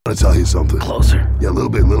want to tell you something. Closer. Yeah, a little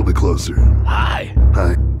bit closer. Hi.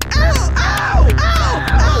 Hi. Ow! Ow!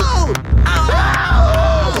 Ow! Ow!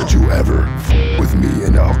 Ow! Don't you ever with me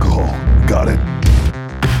and alcohol. Got it?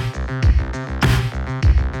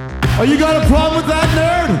 Oh, you got a problem with that,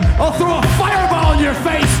 nerd? I'll throw a fireball in your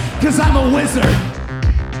face, because I'm a wizard.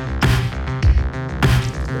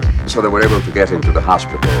 So they were able to get him to the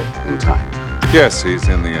hospital in time. Yes, he's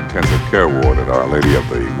in the intensive care ward at Our Lady of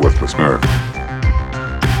the Worthless Miracle.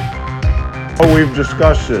 Oh, we've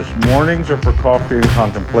discussed this. Mornings are for coffee and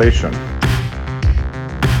contemplation.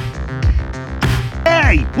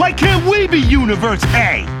 Hey, why can't we be Universe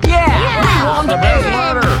A? Yeah!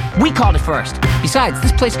 We called it first. Besides,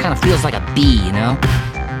 this place kind of feels like a bee, you know?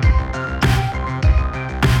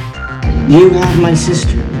 You have my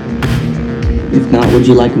sister. If not, would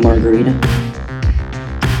you like a margarita?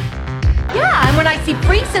 Yeah, and when I see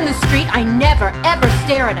freaks in the street, I never, ever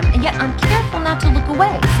stare at them. And yet I'm careful not to look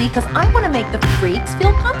away, see? Because I want to make the freaks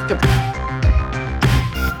feel comfortable.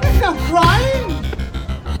 There's no crying!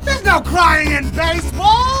 There's no crying in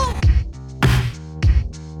baseball!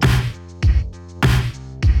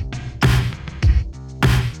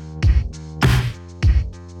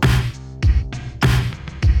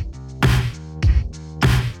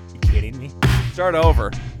 You kidding me? Start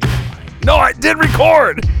over. No, I did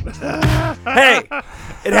record. Hey,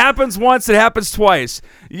 it happens once, it happens twice.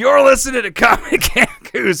 You're listening to Comic Can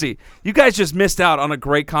Koozie. You guys just missed out on a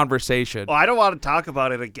great conversation. Well, I don't want to talk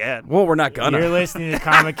about it again. Well, we're not gonna. You're listening to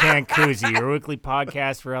Comic Can Koozie, your weekly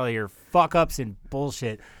podcast for all your fuck-ups and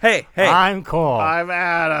bullshit. Hey. I'm Cole. I'm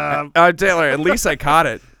Adam. Taylor, at least I caught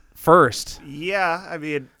it first. Yeah, I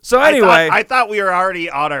mean. So anyway. I thought we were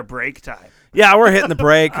already on our break time. Yeah, we're hitting the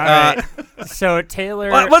break. All right. So,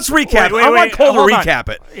 Taylor. Let's recap. I want Cole to recap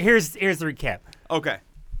it. Here's the recap. Okay.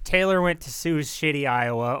 Taylor went to Sioux City,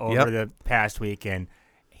 Iowa over the past weekend.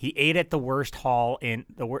 He ate at the worst hall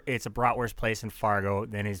it's a bratwurst place in Fargo.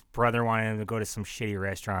 Then his brother wanted him to go to some shitty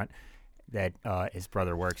restaurant that his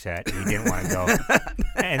brother works at. He didn't want to go.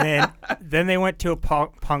 And then they went to a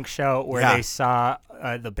punk show where they saw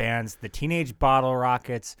the bands, the Teenage Bottle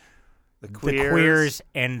Rockets, the Queers,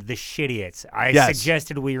 and the Shitiots. I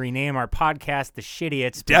suggested we rename our podcast the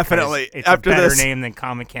Shitiots. Definitely. It's after a better name than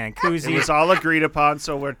Comic Can Koozie. It was all agreed upon,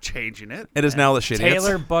 so we're changing it. It is now the Shitiots.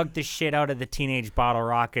 Taylor bugged the shit out of the Teenage Bottle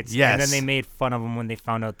Rockets. Yes. And then they made fun of him when they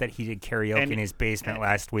found out that he did karaoke in his basement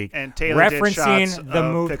last week. And Taylor did shots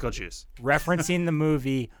of pickle juice. Referencing the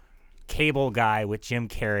movie Cable Guy with Jim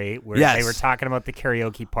Carrey, where they were talking about the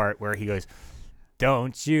karaoke part where he goes,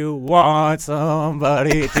 "Don't you want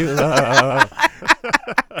somebody to love?"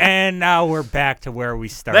 And now we're back to where we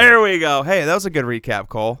started. There we go. Hey, that was a good recap,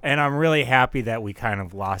 Cole. And I'm really happy that we kind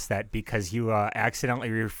of lost that because you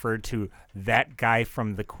accidentally referred to that guy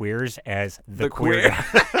from The Queers as the queer guy.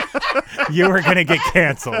 You were going to get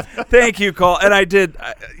canceled. Thank you, Cole. And I did.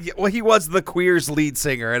 Well, he was the Queers lead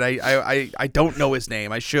singer, and I don't know his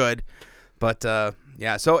name. I should. But,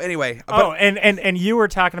 yeah, so anyway. And you were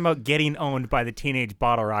talking about getting owned by the Teenage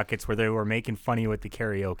Bottle Rockets where they were making fun of you with the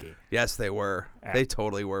karaoke. Yes, they were. They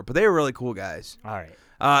totally were. But they were really cool guys. All right.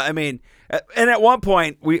 I mean, and at one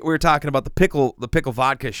point, we were talking about the pickle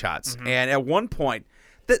vodka shots. Mm-hmm. And at one point,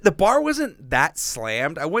 the bar wasn't that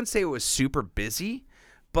slammed. I wouldn't say it was super busy,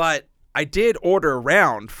 but I did order a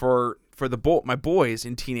round for my boys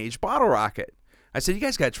in Teenage Bottle Rocket. I said, you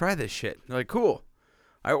guys got to try this shit. They're like, cool.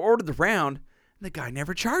 I ordered the round. The guy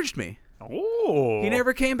never charged me. Oh. He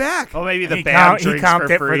never came back. Oh, maybe the band drinks comped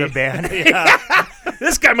for it free. for the band.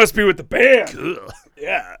 This guy must be with the band.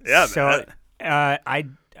 Yeah. So I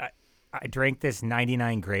drank this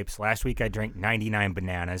 99 grapes. Last week I drank 99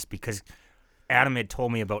 bananas because Adam had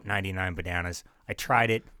told me about 99 bananas. I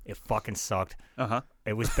tried it. It fucking sucked. Uh-huh.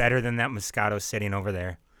 It was better than that Moscato sitting over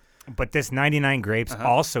there. But this 99 grapes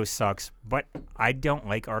also sucks, but I don't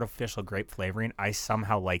like artificial grape flavoring. I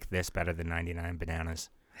somehow like this better than 99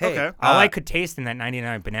 bananas. Hey, okay. All I could taste in that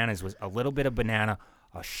 99 bananas was a little bit of banana,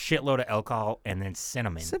 a shitload of alcohol, and then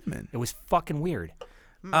cinnamon. It was fucking weird.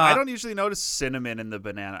 I don't usually notice cinnamon in the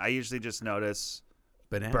banana. I usually just notice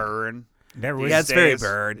burn. It's very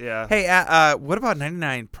burn. Yeah. Hey, what about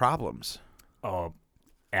 99 Problems? Oh,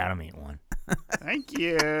 Adam ate one. Thank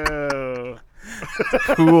you.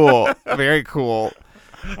 Cool. Very cool.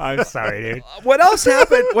 I'm sorry, dude. What else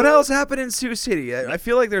happened? What else happened in Sioux City? I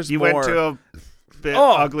feel like there's more. You went to a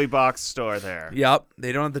ugly box store there. Yep.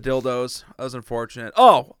 They don't have the dildos. That was unfortunate.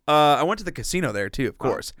 Oh, I went to the casino there, too, of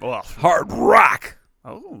course. Hard Rock.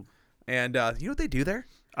 Oh. And you know what they do there?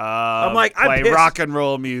 I'm I'm pissed. rock and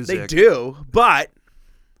roll music. They do, but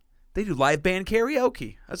they do live band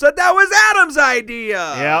karaoke. I said that was Adam's idea.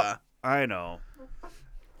 Yep. I know.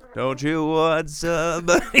 Don't you want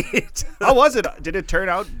somebody? How was it? Did it turn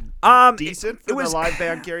out decent for the live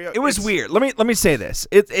band karaoke? It was weird. Let me say this.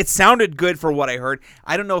 It sounded good for what I heard.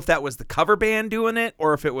 I don't know if that was the cover band doing it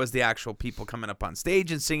or if it was the actual people coming up on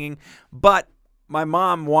stage and singing. But my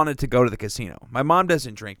mom wanted to go to the casino. My mom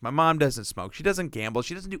doesn't drink. My mom doesn't smoke. She doesn't gamble.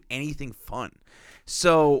 She doesn't do anything fun.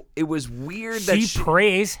 So it was weird that she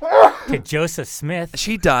prays to Joseph Smith.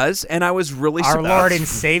 She does, and I was really our surprised. Lord and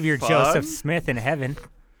Savior Joseph Smith in heaven.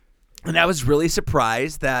 And I was really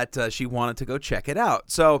surprised that she wanted to go check it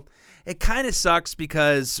out. So it kind of sucks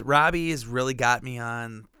because Robbie has really got me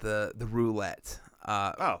on the roulette.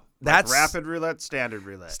 That's like rapid roulette, standard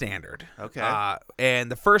roulette. Standard. Okay.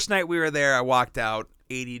 And the first night we were there, I walked out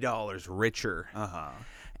 $80 richer.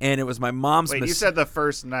 And it was my mom's. Wait, you said the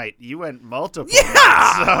first night. You went multiple. Yeah.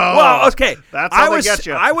 Nights, so well, okay. That's how they get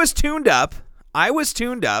you. I was tuned up.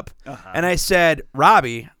 And I said,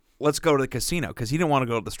 Robbie, let's go to the casino because he didn't want to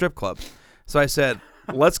go to the strip club. So I said,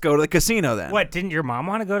 let's go to the casino then. What? Didn't your mom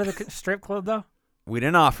want to go to the strip club though? We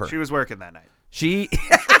didn't offer. She was working that night. She.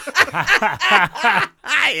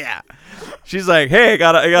 Yeah. She's like, hey, I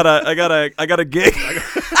got a gig.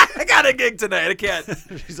 I got a gig tonight. I can't.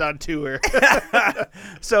 She's on tour.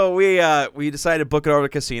 So we decided to book it over to the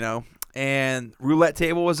casino, and roulette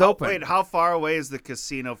table was open. Wait, how far away is the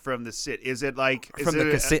casino from the city? Is it like from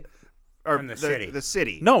the casino? Or from the city. The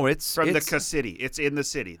city. No, it's from the city. It's in the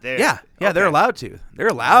city. There. Yeah, okay. They're allowed to. They're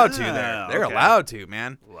allowed to there. They're allowed to,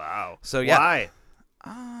 man. Wow. So yeah. Why?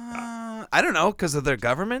 I don't know, because of their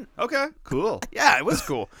government. Okay, cool. Yeah, it was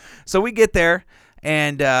cool. So we get there,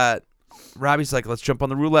 and Robbie's like, let's jump on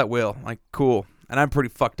the roulette wheel. I'm like, cool. And I'm pretty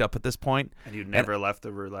fucked up at this point. And you never left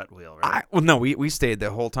the roulette wheel, right? Well, no, we stayed the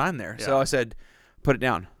whole time there. Yeah. So I said, put it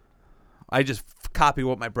down. I just copy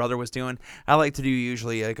what my brother was doing. I like to do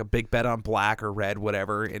usually like a big bet on black or red,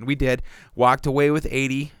 whatever. And we did. Walked away with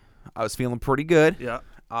 80. I was feeling pretty good. Yeah.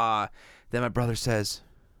 Then my brother says,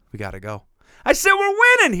 we got to go. I said, we're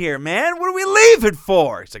winning here, man. What are we leaving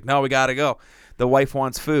for? He's like, no, we got to go. The wife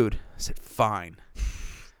wants food. I said, fine.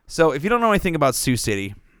 So if you don't know anything about Sioux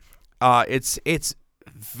City, it's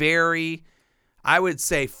very, I would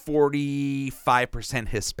say 45%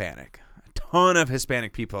 Hispanic. A ton of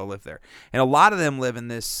Hispanic people live there. And a lot of them live in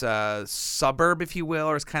this suburb, if you will,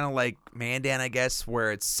 or it's kind of like Mandan, I guess,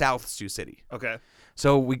 where it's South Sioux City. Okay.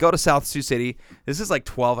 So we go to South Sioux City. This is like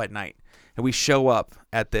 12 at night. And we show up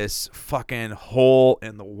at this fucking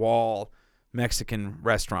hole-in-the-wall Mexican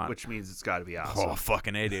restaurant. Which means it's got to be awesome. Oh,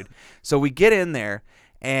 fucking A, dude. So we get in there,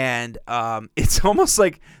 and it's almost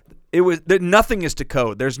like nothing is to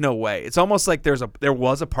code. There's no way. It's almost like there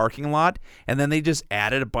was a parking lot, and then they just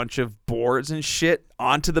added a bunch of boards and shit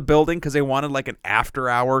onto the building because they wanted like an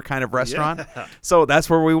after-hour kind of restaurant. Yeah. So that's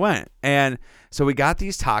where we went. And so we got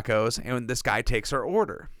these tacos, and this guy takes our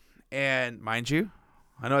order. And mind you,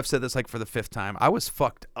 I know I've said this like for the 5th time. I was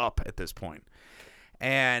fucked up at this point.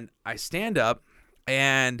 And I stand up,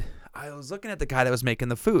 and I was looking at the guy that was making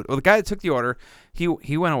the food. Well, the guy that took the order, he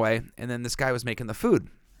went away, and then this guy was making the food.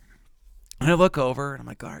 And I look over, and I'm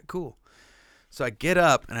like, all right, cool. So I get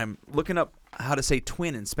up, and I'm looking up how to say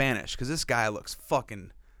twin in Spanish, because this guy looks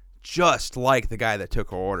fucking just like the guy that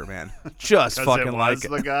took our order, man. Just fucking like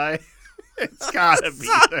it. The guy? It's got to be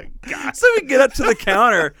the guy. So we get up to the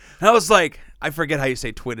counter, and I was like, I forget how you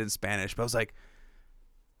say twin in Spanish, but I was like,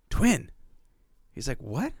 twin. He's like,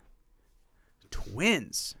 what?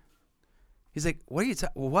 Twins. He's like, what are you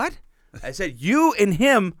what? I said, you and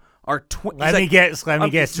him are twins. Let me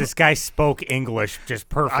guess. This guy spoke English just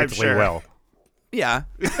perfectly well. Yeah.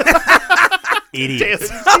 Idiots.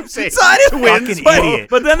 Twins.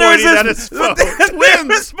 But then there was this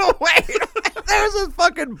twins. Wait. There's this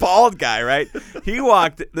fucking bald guy, right? He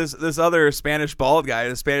walked this other Spanish bald guy,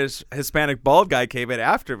 the Hispanic bald guy came in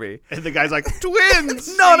after me. And the guy's like,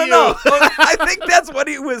 twins. No. I think that's what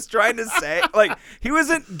he was trying to say. Like, he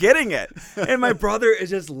wasn't getting it. And my brother is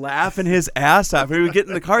just laughing his ass off. We get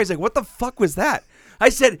in the car. He's like, what the fuck was that? I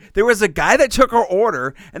said, there was a guy that took our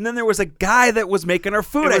order, and then there was a guy that was making our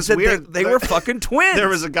food. I said, they were fucking twins. There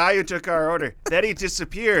was a guy who took our order. Then he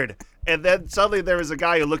disappeared. And then suddenly there was a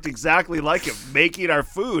guy who looked exactly like him making our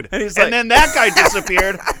food. And then that guy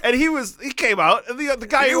disappeared, and he came out, and the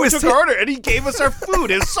guy who took our order, and he gave us our food.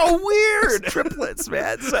 It's so weird. It's triplets,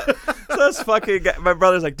 man. So this fucking guy, my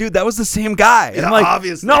brother's like, dude, that was the same guy. Yeah, I'm like,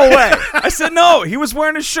 obviously. No way. I said, no, he was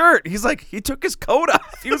wearing a shirt. He's like, he took his coat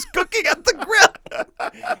off. He was cooking at the grill.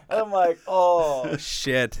 I'm like, oh,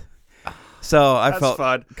 shit. So I felt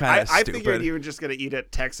kind of stupid. I figured you were just going to eat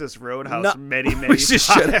at Texas Roadhouse many times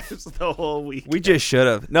the whole week. We just should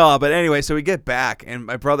have. No, but anyway, so we get back, and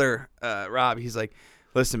my brother, Rob, he's like,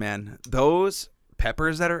 listen, man, those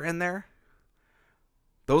peppers that are in there.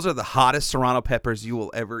 Those are the hottest serrano peppers you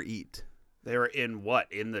will ever eat. They were in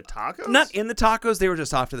what? In the tacos? Not in the tacos. They were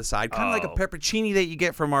just off to the side, kind of like a Oh. peppercini that you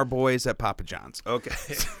get from our boys at Papa John's. Okay.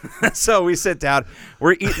 So we sit down.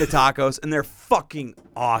 We're eating the tacos, and they're fucking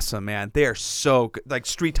awesome, man. They are so good. Like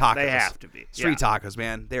street tacos. They have to be. Street tacos,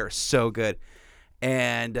 man. They are so good.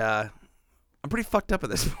 And I'm pretty fucked up at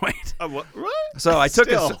this point. What? So I took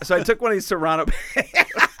one of these serrano.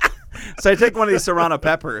 So I take one of these serrano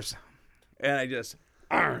peppers, and I just.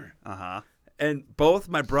 And both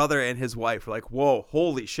my brother and his wife were like, "Whoa,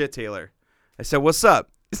 holy shit, Taylor!" I said, "What's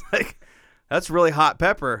up?" He's like, "That's really hot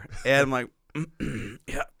pepper." And I'm like,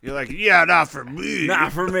 "Yeah." You're like, "Yeah, not for me."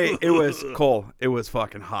 Not for me. It was Cole. It was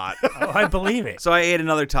fucking hot. Oh, I believe it. So I ate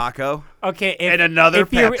another taco. Okay, And another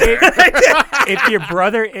pepper. If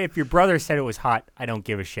your brother said it was hot, I don't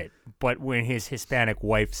give a shit. But when his Hispanic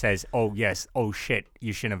wife says, "Oh yes, oh shit,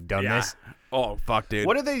 you shouldn't have done this," Oh fuck, dude.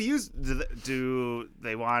 What do they use? Do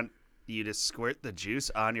they want you to squirt the juice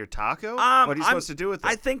on your taco? What are you supposed to do with it?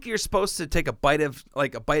 I think you're supposed to take a bite of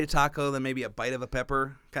taco, then maybe a bite of a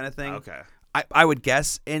pepper kind of thing. Okay. I would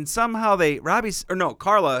guess. And somehow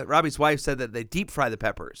Carla, Robbie's wife, said that they deep fry the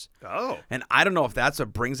peppers. Oh. And I don't know if that's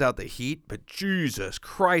what brings out the heat, but Jesus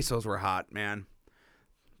Christ, those were hot, man.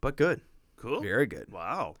 But good. Cool. Very good.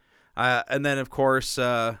 Wow. And then, of course,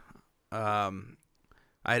 I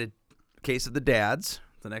had a case of the dads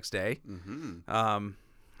the next day.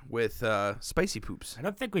 With spicy poops. I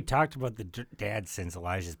don't think we talked about the dads since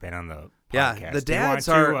Elijah's been on the podcast. Yeah, the Do you want dads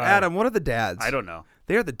are to, Adam. What are the dads? I don't know.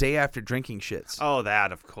 They're the day after drinking shits. Oh,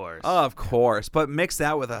 that of course. Of course, but mix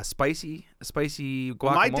that with a spicy guacamole.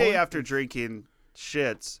 Well, my day after drinking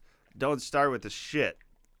shits don't start with the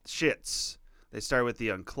shits. They start with the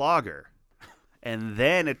unclogger. And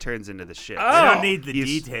then it turns into the shit. You don't need the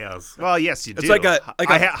details. Well, yes, you do. It's like a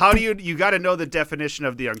how do you got to know the definition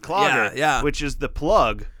of the unclogger? Yeah. Which is the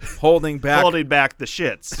plug holding back the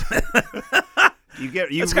shits.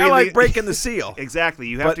 It's kind of like breaking the seal. Exactly.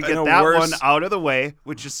 You have But to get in a that worse- one out of the way,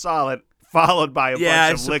 which is solid, followed by a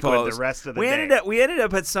bunch of liquid the rest of the day. We ended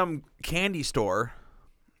up at some candy store,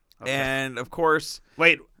 and of course,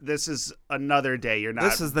 wait. This is another day. You're not.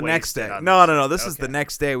 this is the next day. wasted on No. this. This is the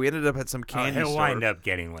next day. We ended up at some candy he'll store. wind up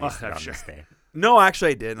getting wasted I'm on sure. this day. No,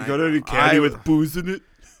 actually, I didn't. You got any candy with booze in it?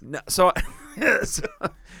 No, so,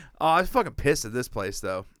 I was fucking pissed at this place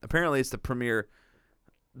though. Apparently, it's the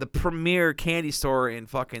premier candy store in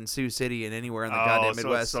fucking Sioux City and anywhere in the goddamn so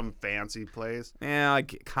Midwest. it's some fancy place. Yeah,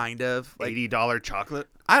 like kind of like $80 chocolate.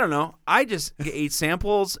 I don't know. I just ate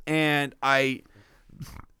samples and I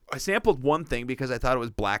sampled one thing because I thought it was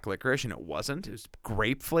black licorice and it wasn't. It was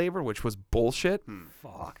grape flavor, which was bullshit.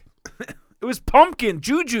 Fuck. It was pumpkin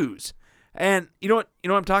jujus, and you know what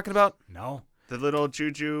I'm talking about? No. The little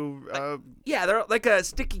juju. Yeah, they're like a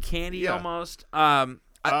sticky candy almost.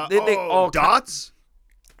 They all dots.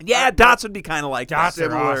 Yeah, dots would be kind of like Dots are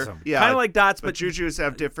similar. awesome. Yeah, kind of like dots, but jujus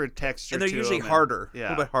have different texture, and they're to usually them, harder, Yeah, a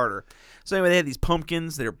little bit harder. So anyway, they had these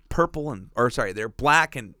pumpkins. They're purple they're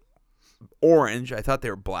black and orange. I thought they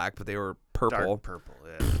were black, but they were purple. dark purple.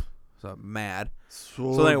 Yeah. So I'm mad.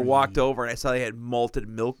 So then I walked over and I saw they had malted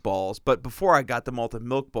milk balls. But before I got the malted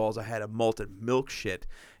milk balls, I had a malted milk shit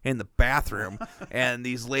in the bathroom, and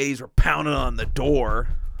these ladies were pounding on the door.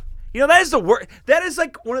 You know, that is the worst. That is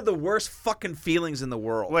like one of the worst fucking feelings in the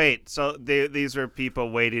world. Wait, so these are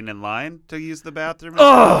people waiting in line to use the bathroom?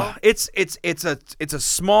 Oh, it's a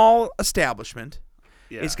small establishment.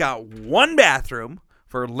 Yeah. It's got one bathroom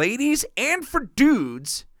for ladies and for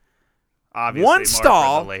dudes. Obviously one more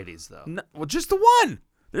stall. for the ladies, though. Well, just the one.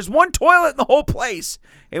 There's one toilet in the whole place.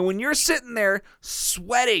 And when you're sitting there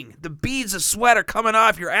sweating, the beads of sweat are coming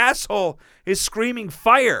off, your asshole is screaming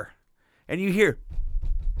fire. And you hear,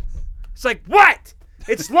 it's like, what?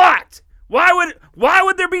 It's locked. Why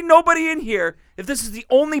would there be nobody in here if this is the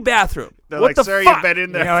only bathroom? They're what like, the sir, fuck? you've been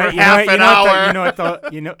in there for half an hour. You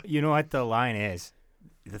know what the line is?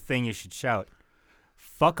 The thing you should shout.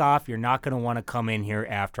 Fuck off, you're not going to want to come in here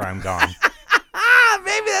after I'm gone.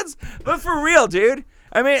 Maybe that's, but for real, dude.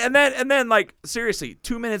 I mean, and then like, seriously,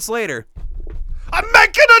 2 minutes later, I'm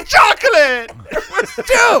making a chocolate!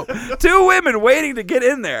 two women waiting to get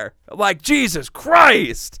in there. Like, Jesus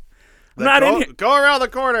Christ. I'm not in here. Go around the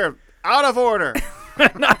corner. Out of order.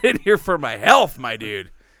 I'm not in here for my health, my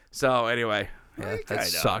dude. So anyway, yeah, that kinda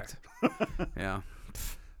sucked. Yeah.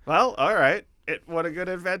 Well, all right. What a good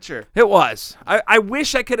adventure. It was. I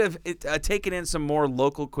wish I could have taken in some more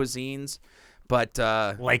local cuisines, but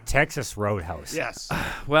like Texas Roadhouse. Yes.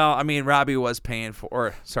 Well, I mean, Robbie was paying for,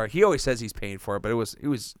 or sorry, he always says he's paying for it, but it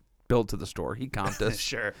was billed to the store. He comped us.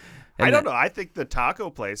 Sure. And I don't know. I think the taco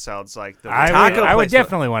place sounds like the I would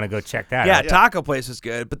definitely want to go check that out. Yeah, taco place was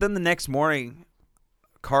good. But then the next morning,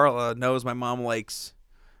 Carla knows my mom likes,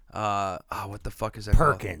 what the fuck is that?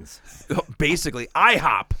 Perkins. Basically,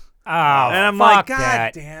 IHOP. Oh, and I'm fuck like, God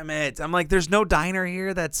that. damn it. I'm like, there's no diner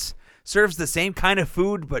here that serves the same kind of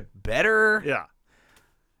food but better. Yeah.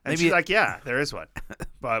 And Maybe she's like, yeah, there is one.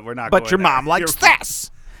 But we're not But going your there. mom likes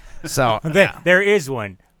this. So There is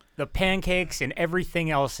one. The pancakes and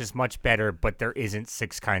everything else is much better, but there isn't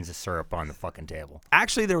 6 kinds of syrup on the fucking table.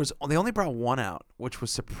 Actually, they only brought one out, which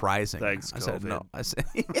was surprising. Thanks, I said COVID. no. I said,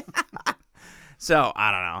 so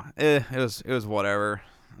I don't know. It was whatever.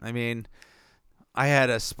 I mean, I had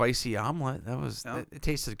a spicy omelet. That was it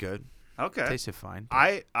tasted good. Okay. It tasted fine.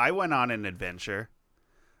 I went on an adventure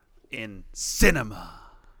in cinema.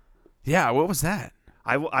 Yeah, what was that?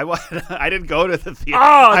 I didn't go to the theater.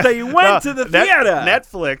 Oh, I thought you went to the theater.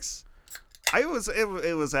 Netflix. It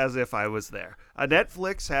was as if I was there.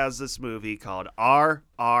 Netflix has this movie called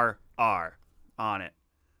RRR on it.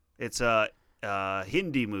 It's a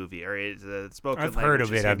Hindi movie, or it's spoken I've language. heard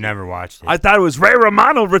of it. is I've Hindi. never watched it. I thought it was Ray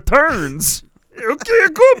Romano Returns. Okay,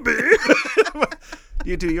 it could be.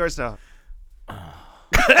 You do yours now.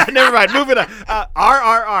 Never mind. Moving on.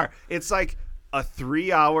 RRR. It's like a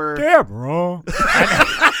 3-hour. Yeah, bro.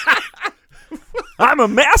 I'm a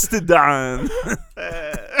mastodon.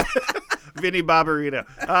 Vinny Barbarino.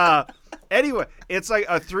 Anyway, it's like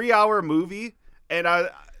a 3-hour movie, and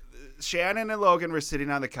Shannon and Logan were sitting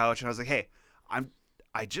on the couch, and I was like, "Hey,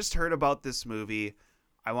 I just heard about this movie.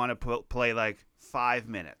 I want to play like 5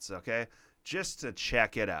 minutes, okay, just to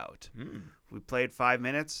check it out." We played 5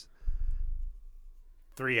 minutes.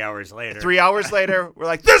 3 hours later. 3 hours later, we're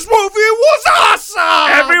like, "This movie was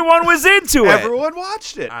awesome!" Everyone was into it. Everyone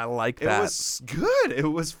watched it. I like that. It was good. It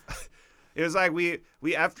was like we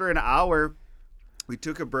after an hour, we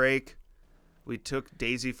took a break. We took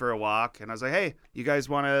Daisy for a walk, and I was like, "Hey, you guys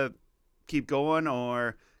want to keep going?"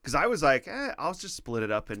 Or because I was like, I'll just split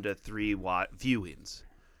it up into 3 viewings,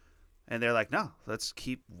 and they're like, "No, let's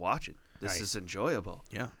keep watching. This is enjoyable."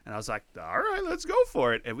 Yeah, and I was like, "All right, let's go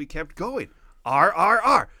for it," and we kept going.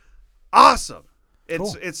 RRR, awesome.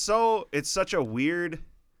 It's such a weird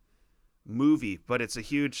movie, but it's a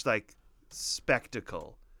huge like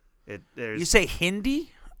spectacle. You say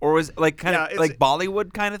Hindi, or was it like kind of like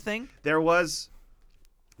Bollywood kind of thing? There was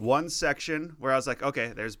one section where I was like,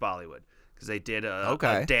 okay, there's Bollywood, because they did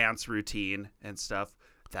a dance routine and stuff.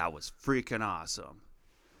 That was freaking awesome.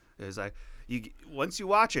 It was like, once you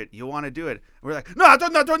watch it, you want to do it. And we're like, no, and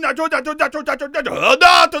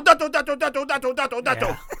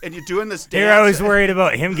you're doing this dance. Here I was worried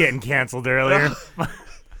about him getting canceled earlier.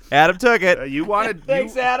 Adam took it. You want to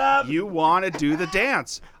Thanks, Adam. You want to do the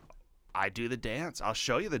dance. I do the dance. I'll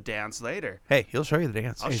show you the dance later. Hey, he'll show you the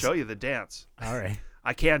dance. I'll show you the dance. All right.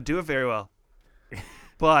 I can't do it very well,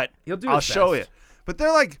 but You'll I'll show you. But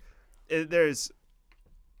they're like, there's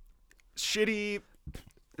shitty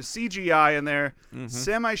CGI in there,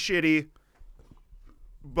 semi shitty,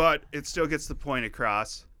 but it still gets the point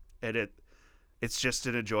across, and it's just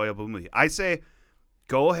an enjoyable movie. I say,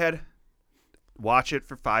 go ahead, watch it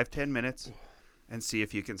for 5-10 minutes, and see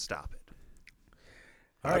if you can stop it.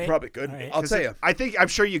 I probably could. Right. I'll tell you. I'm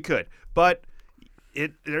sure you could, but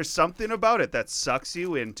there's something about it that sucks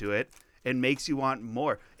you into it and makes you want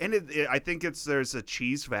more. And I think there's a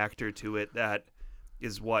cheese factor to it that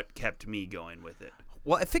is what kept me going with it.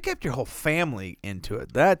 Well, if it kept your whole family into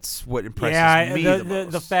it, that's what impresses me the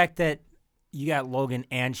most. The fact that you got Logan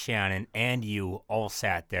and Shannon and you all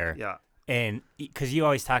sat there. Yeah. And because you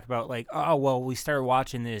always talk about like, oh, well, we started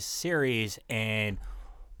watching this series and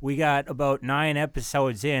we got about 9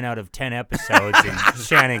 episodes in out of 10 episodes and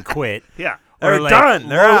Shannon quit. Yeah. They're done.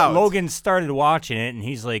 They're out. Logan started watching it and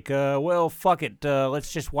he's like, well, fuck it.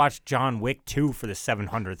 Let's just watch John Wick 2 for the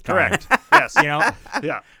 700th time. Correct. Yes. You know?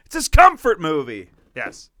 Yeah. It's his comfort movie.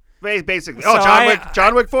 Yes. Basically. So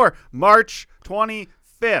John Wick 4, March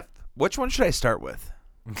 25th. Which one should I start with?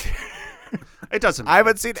 It doesn't matter. I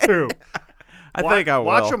haven't seen it. I think I will.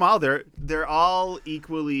 Watch them all. They're all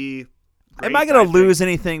equally great. Am I going to lose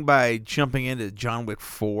anything by jumping into John Wick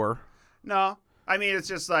 4? No. I mean, it's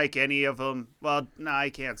just like any of them. Well, no, I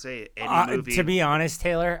can't say any movie. To be honest,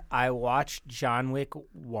 Taylor, I watched John Wick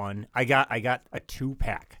 1. I got a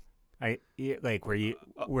 2-pack.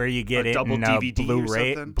 Where you get it double in DVD or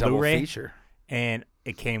Blu-ray, something? Double feature. And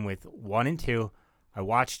it came with 1 and 2. I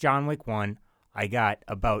watched John Wick 1. I got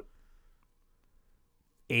about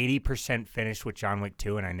 80% finished with John Wick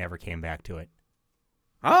 2, and I never came back to it.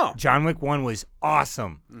 Oh. John Wick 1 was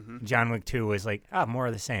awesome. Mm-hmm. John Wick 2 was like, more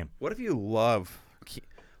of the same. What if you love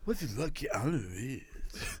Keanu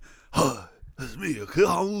Reeves? That's me,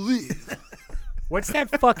 Keanu Reeves. What's that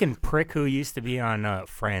fucking prick who used to be on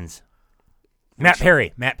Friends? Matt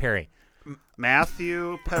Perry.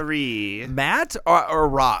 Matthew Perry. Matt or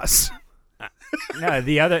Ross? No,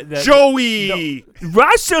 the other Joey.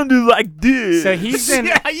 Ross sounded like this. So he's in.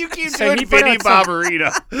 Yeah, you keep so doing he put Vinny out some-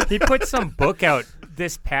 Barbarita. He put some book out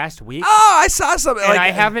this past week. Oh, I saw something. And like,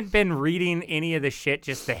 I haven't been reading any of the shit,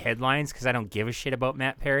 just the headlines, because I don't give a shit about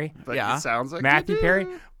Matt Perry. But Yeah. it sounds like Matthew you do. Perry.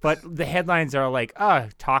 But the headlines are like,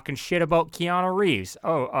 talking shit about Keanu Reeves.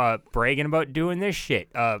 Bragging about doing this shit.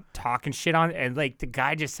 Talking shit on, and like the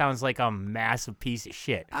guy just sounds like a massive piece of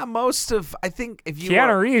shit. I think if you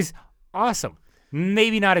Keanu Reeves, awesome.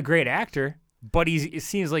 Maybe not a great actor, but he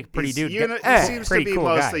seems like a pretty dude. He seems to pretty be cool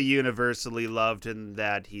mostly guy. universally loved in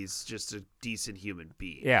that he's just a decent human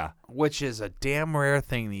being. Yeah. which is a damn rare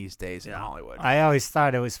thing these days in Hollywood. I always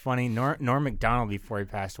thought it was funny. Norm Macdonald, before he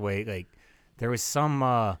passed away, like there was some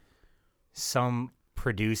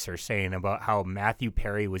producer saying about how Matthew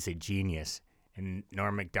Perry was a genius, and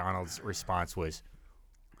Norm Macdonald's response was,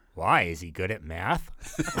 "Why, is he good at math?"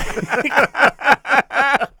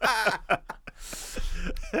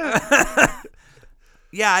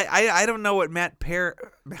 Yeah, I don't know what Matt Perry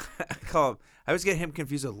I call him. I always get him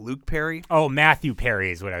confused with Luke Perry. Oh, Matthew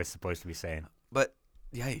Perry is what I was supposed to be saying. But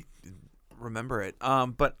yeah, I remember it.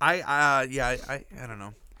 But I don't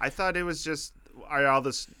know. I thought it was just I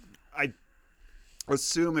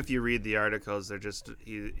assume if you read the articles, they're just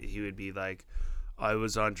he would be like, I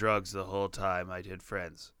was on drugs the whole time I did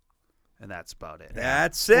Friends, and that's about it.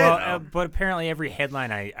 That's it. Well, but apparently every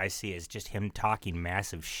headline I see is just him talking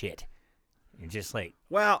massive shit. And just like,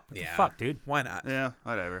 well, what the fuck, dude? Why not? Yeah,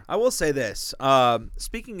 whatever. I will say this.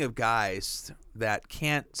 Speaking of guys that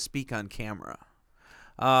can't speak on camera,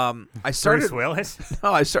 I started. Bruce Willis?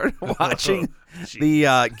 No, I started watching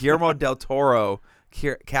the Guillermo del Toro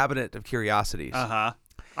Cabinet of Curiosities. I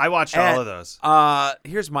watched all of those.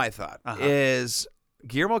 Here's my thought: is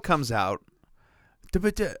Guillermo comes out.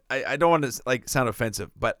 I don't want to like sound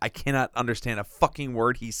offensive, but I cannot understand a fucking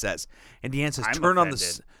word he says. And Deanne says, "Turn on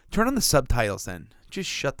the subtitles, then. Just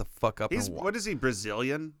shut the fuck up." What is he,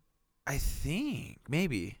 Brazilian? I think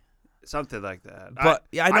maybe something like that. But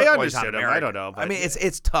I understood him. I don't know. I mean,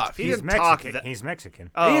 it's tough. He's Mexican. He's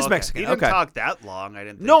Mexican. He is Mexican. He didn't talk that long. I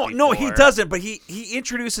didn't. Think No, he before. doesn't. But he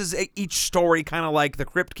introduces each story kind of like the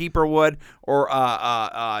Crypt Keeper would, or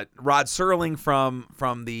Rod Serling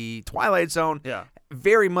from the Twilight Zone. Yeah.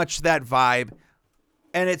 Very much that vibe,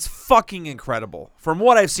 and it's fucking incredible from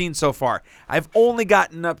what I've seen so far. I've only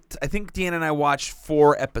gotten up I think Deanna and I watched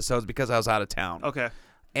 4 episodes because I was out of town. Okay.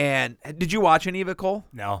 And did you watch any of it, Cole?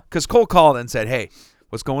 No. Because Cole called and said, "Hey,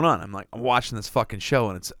 what's going on?" I'm like, "I'm watching this fucking show,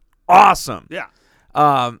 and it's awesome." Yeah.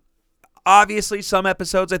 Obviously, some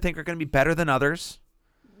episodes I think are going to be better than others.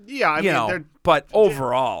 Yeah, I mean, they're but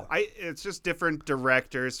overall, it's just different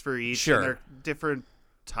directors for each. Sure. And they're different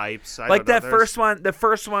types. I like don't know. that first one, the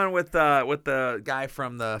first one with the guy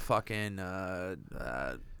from the fucking Oh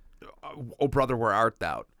Brother Where Art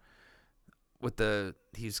Thou?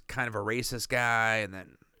 He's kind of a racist guy, and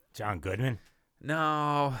then John Goodman.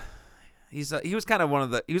 No, he was kind of one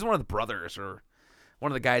of the brothers or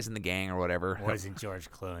one of the guys in the gang or whatever. It wasn't George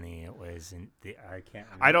Clooney. It wasn't I can't.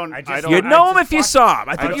 Remember. I don't. You'd know him if you saw him.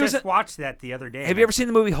 I think I he was. just watched that the other day. Have you ever seen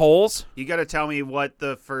the movie Holes? You got to tell me what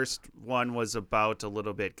the first one was about a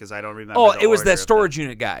little bit because I don't remember. Oh, the it was order that of storage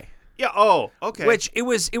unit guy. Yeah. Oh, okay. Which it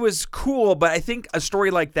was cool, but I think a story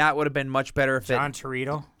like that would have been much better if John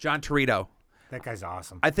Torito. John Torito. That guy's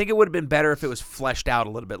awesome. I think it would have been better if it was fleshed out a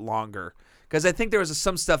little bit longer because I think there was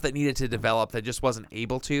some stuff that needed to develop that just wasn't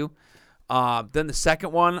able to. Then the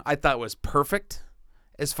second one I thought was perfect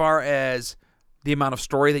as far as the amount of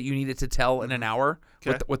story that you needed to tell in an hour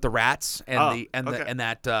with the rats and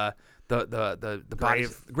the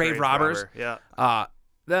grave robbers. Yeah.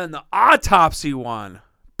 Then the autopsy one.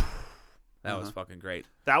 That was fucking great.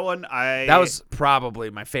 That one That was probably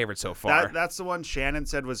my favorite so far. That's the one Shannon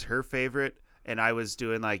said was her favorite. And I was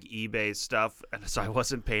doing like eBay stuff, and so I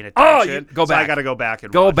wasn't paying attention. Go back. So I got to go back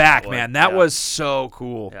and go watch back, that one. man. That was so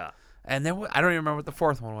cool. Yeah. And then I don't even remember what the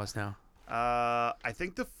fourth one was now. I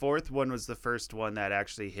think the fourth one was the first one that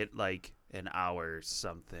actually hit like an hour or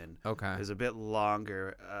something. Okay. It was a bit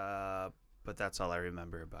longer, but that's all I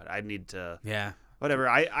remember about it. I need to. Yeah. Whatever.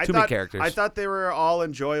 I Too thought many characters. I thought they were all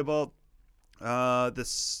enjoyable.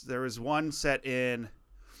 There was one set in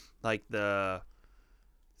like the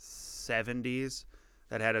 70s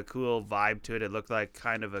that had a cool vibe to it. It looked like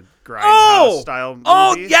kind of a grindhouse style movie.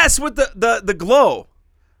 Oh yes, with the glow.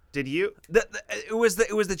 Did you? It was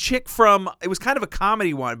the chick from. It was kind of a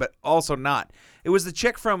comedy one, but also not. It was the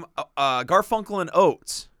chick from Garfunkel and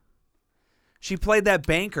Oates. She played that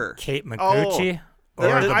banker. Kate Micucci? The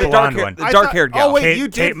The blonde one. The dark-haired gal. Oh, wait, Kate- you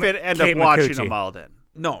did Kate- end up Kate watching Micucci. them all then.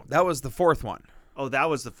 No, that was the fourth one. Oh, that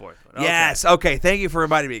was the fourth one. Okay. Yes. Okay. Thank you for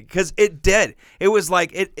reminding me, because it did. It was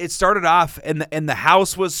like it started off and the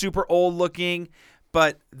house was super old looking,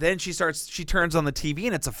 but then she turns on the TV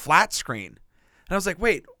and it's a flat screen, and I was like,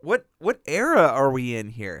 wait, what era are we in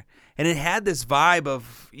here? And it had this vibe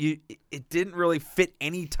of it didn't really fit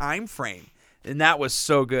any time frame, and that was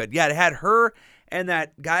so good. Yeah, it had her and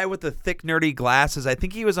that guy with the thick nerdy glasses. I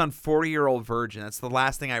think he was on 40-Year-Old Virgin. That's the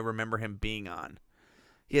last thing I remember him being on.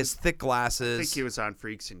 He has thick glasses. I think he was on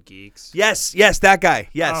Freaks and Geeks. Yes, that guy.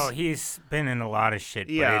 Yes. Oh, he's been in a lot of shit,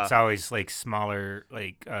 Yeah. but it's always like smaller,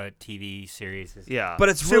 like TV series. Yeah. But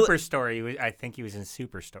it's really- Superstore. I think he was in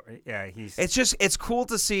Superstore. Yeah, It's cool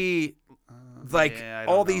to see like I don't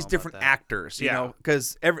all know these about different that. actors, you Yeah. know,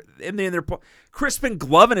 because Crispin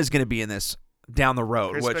Glover is going to be in this down the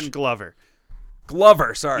road. Crispin Glover.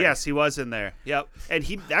 Glover, sorry. Yes, he was in there. Yep. And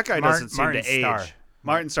that guy Martin- doesn't seem Martin to age. Starr.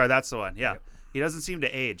 Martin Starr, that's the one. Yeah. He doesn't seem to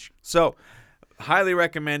age. So, highly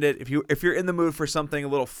recommend it if you're in the mood for something a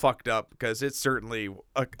little fucked up, because it's certainly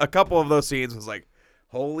a couple of those scenes was like,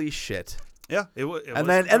 holy shit. Yeah, And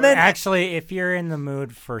then actually, if you're in the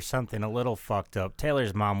mood for something a little fucked up,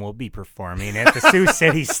 Taylor's mom will be performing at the Sioux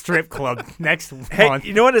City Strip Club next month.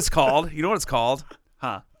 You know what it's called?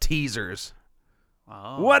 Huh? Teasers.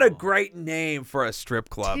 Oh. What a great name for a strip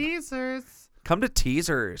club. Teasers. Come to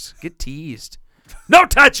Teasers. Get teased. No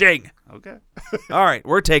touching. Okay. All right,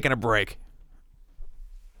 we're taking a break.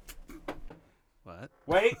 What?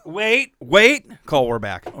 Wait. Cole, we're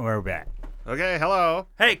back. We're back. Okay, hello.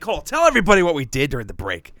 Hey, Cole, tell everybody what we did during the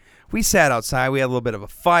break. We sat outside. We had a little bit of a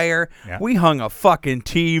fire. Yeah. We hung a fucking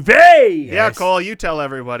TV. Yeah, Cole, you tell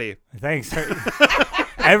everybody. Thanks.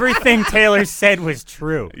 Everything Taylor said was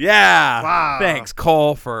true. Yeah. Wow. Thanks,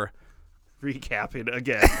 Cole, for recapping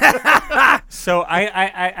again. So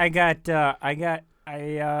I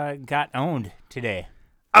got owned today.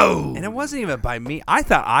 Oh. And it wasn't even by me. I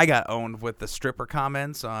thought I got owned with the stripper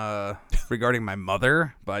comments regarding my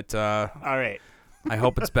mother, but all right. I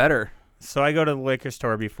hope it's better. So I go to the liquor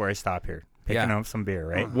store before I stop here, picking up some beer,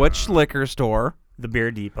 right? Which liquor store? The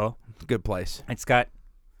Beer Depot. Good place. It's got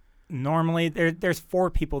normally there's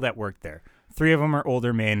 4 people that work there. 3 of them are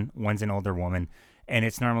older men, one's an older woman, and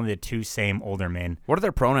it's normally the 2 same older men. What are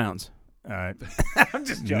their pronouns? I'm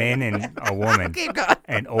just joking. Men and a woman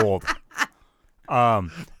and old.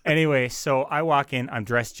 Anyway, so I walk in. I'm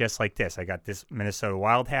dressed just like this. I got this Minnesota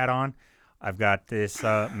Wild hat on. I've got this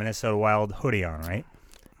Minnesota Wild hoodie on, right?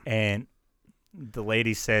 And the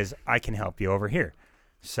lady says, I can help you over here.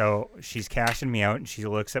 So she's cashing me out, and she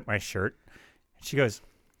looks at my shirt. She goes,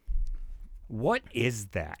 what is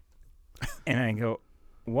that? And I go,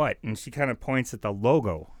 what? And she kind of points at the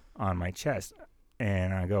logo on my chest.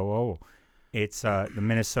 And I go, oh, it's the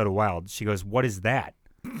Minnesota Wild. She goes, what is that?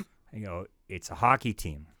 I go, it's a hockey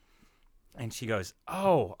team. And she goes,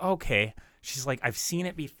 oh, okay. She's like, I've seen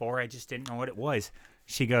it before. I just didn't know what it was.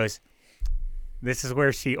 She goes, this is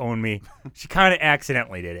where she owned me. She kind of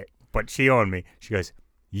accidentally did it, but she owned me. She goes,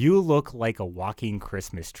 you look like a walking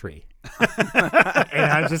Christmas tree. And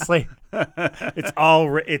I'm just like, it's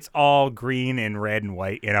all green and red and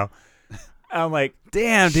white, you know. I'm like,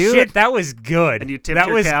 damn, dude. Shit, that was good. And you tipped that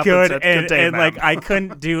your was cap good, and said, "Good day, and like ma'am." I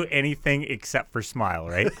couldn't do anything except for smile,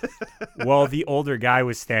 right? Well, the older guy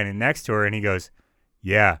was standing next to her, and he goes,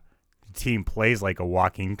 "Yeah, the team plays like a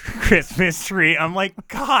walking Christmas tree." I'm like,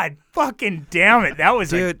 God, fucking damn it, that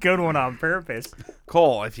was a good one on purpose.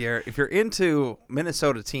 Cole, if you're into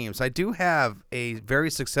Minnesota teams, I do have a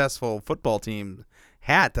very successful football team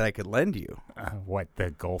hat that I could lend you. What, the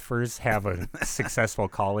Gophers have a successful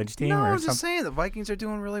college team No, or I'm something? just saying the Vikings are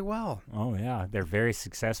doing really well. Oh yeah, they're very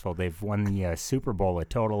successful. They've won the Super Bowl a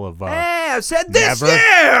total of. Hey, I said this never.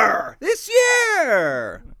 year.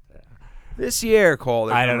 This year, Cole.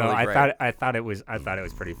 they're I don't doing know. really great. I thought it was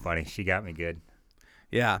pretty funny. She got me good.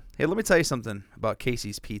 Yeah. Hey, let me tell you something about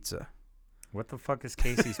Casey's Pizza. What the fuck is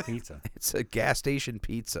Casey's Pizza? It's a gas station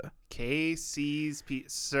pizza. Casey's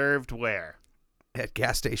served where? At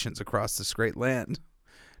gas stations across this great land.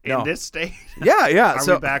 In this state? Yeah. Are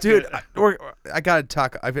So, we back dude, to- I gotta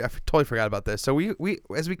talk. I totally forgot about this. So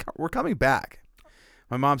we're coming back.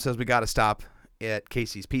 My mom says we gotta stop at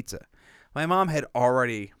Casey's Pizza. My mom had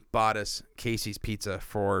already bought us Casey's Pizza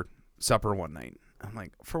for supper one night. I'm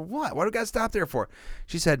like, for what? What do we gotta stop there for?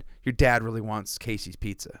 She said, your dad really wants Casey's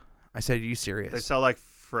Pizza. I said, are you serious? They sell like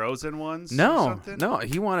frozen ones? or No, something? no.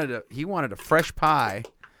 He wanted a fresh pie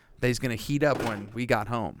that he's gonna heat up when we got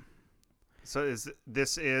home. So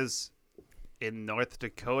this is in North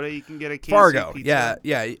Dakota you can get a KC Fargo. pizza?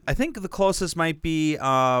 Yeah. I think the closest might be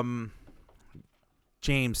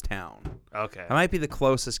Jamestown. Okay. It might be the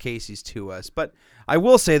closest Casey's to us. But I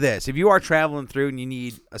will say this. If you are traveling through and you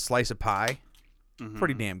need a slice of pie,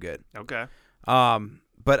 pretty damn good. Okay.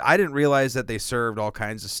 But I didn't realize that they served all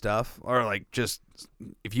kinds of stuff. Or, like, just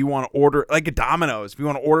if you want to order, like a Domino's, if you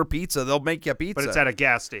want to order pizza, they'll make you a pizza. But it's at a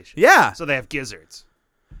gas station. Yeah. So they have gizzards.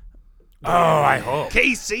 Oh, I hope.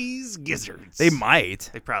 Casey's Gizzards. They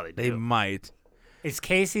might. They probably do. They might. Is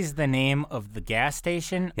Casey's the name of the gas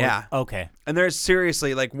station? Or- Yeah. Okay. And there's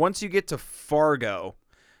seriously, like, once you get to Fargo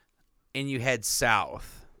and you head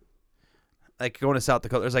south, like going to South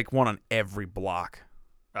Dakota, there's like one on every block.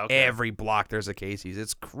 Okay. Every block there's a Casey's.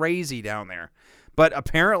 It's crazy down there. But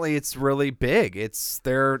apparently it's really big. It's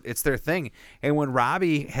their thing. And when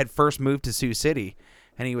Robbie had first moved to Sioux City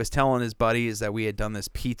and he was telling his buddies that we had done this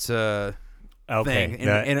pizza thing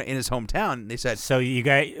in his hometown, they said, so you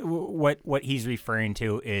guys, what he's referring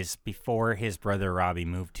to is before his brother Robbie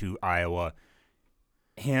moved to Iowa,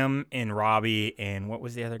 him and Robbie and what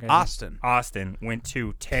was the other guy? Austin went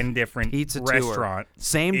to 10 different pizza restaurants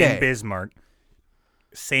same day in Bismarck.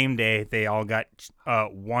 Same day, they all got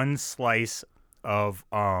one slice of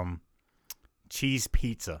cheese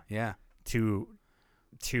pizza. Yeah. To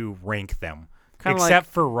rank them. Kinda Except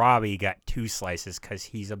for Robbie got 2 slices because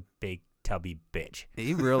he's a big tubby bitch.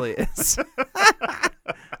 He really is.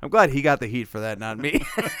 I'm glad he got the heat for that, not me.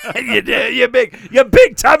 You did, you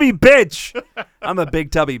big tubby bitch. I'm a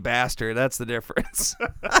big tubby bastard. That's the difference.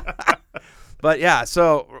 But yeah,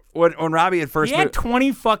 so when Robbie had first he had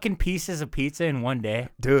 20 fucking pieces of pizza in one day.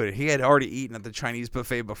 Dude, he had already eaten at the Chinese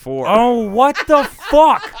buffet before. Oh, what the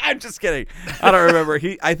fuck? I'm just kidding. I don't remember.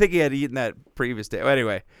 I think he had eaten that previous day.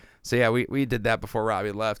 Anyway, so yeah, we did that before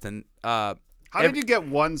Robbie left. And how did you get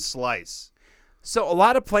one slice? So a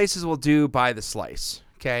lot of places will do by the slice.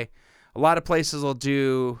 Okay, a lot of places will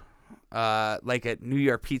do like at New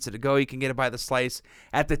York Pizza to Go. You can get it by the slice.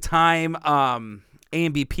 At the time,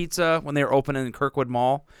 A&B Pizza, when they were opening in Kirkwood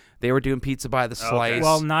Mall, they were doing pizza by the slice. Okay.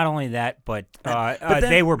 Well, not only that, but then,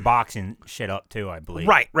 they were boxing shit up too, I believe.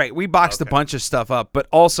 Right. We boxed a bunch of stuff up, but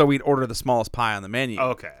also we'd order the smallest pie on the menu.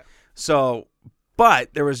 Okay. So,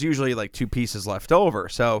 but there was usually like 2 pieces left over.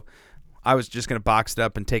 So I was just going to box it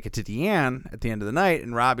up and take it to Deanne at the end of the night.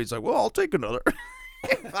 And Robbie's like, well, I'll take another.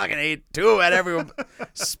 Fucking ate 2 at every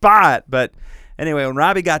spot. But anyway, when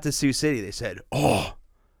Robbie got to Sioux City, they said, oh,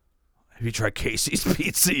 have you tried Casey's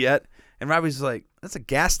Pizza yet? And Robbie's like, that's a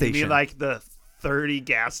gas station. You mean like the 30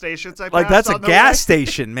 gas stations I like passed that's a on the gas way?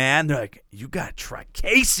 station, man. They're like, you got to try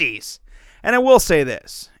Casey's. And I will say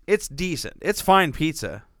this. It's decent. It's fine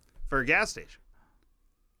pizza. For a gas station.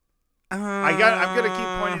 I'm gonna keep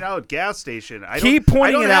pointing out gas station. I've had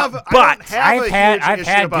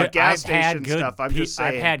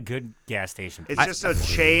good gas stations. It's just a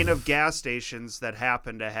chain of gas stations that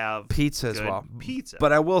happen to have pizza as good well. Pizza.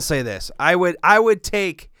 But I will say this: I would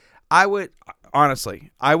take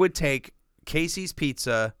Casey's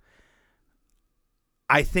Pizza.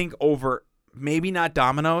 I think over maybe not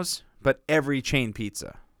Domino's, but every chain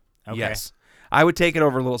pizza. Okay. Yes. I would take it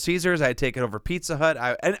over Little Caesars. I'd take it over Pizza Hut.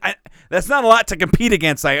 That's not a lot to compete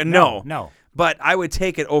against. No. But I would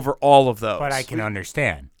take it over all of those. But I can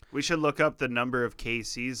understand. We should look up the number of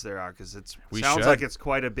KCs there are because it sounds like it's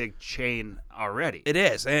quite a big chain already. It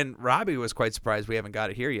is. And Robbie was quite surprised we haven't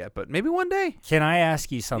got it here yet, but maybe one day. Can I ask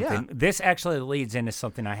you something? Yeah. This actually leads into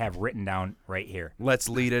something I have written down right here. Let's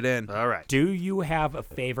lead it in. All right. Do you have a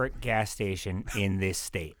favorite gas station in this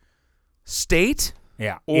state? State?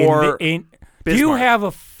 Yeah. Or do you have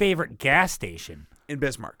a favorite gas station? In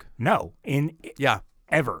Bismarck. No.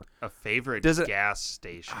 Ever. A favorite gas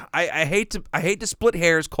station. I hate to split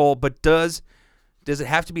hairs, Cole, but does it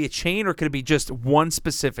have to be a chain or could it be just one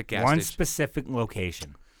specific gas station? One specific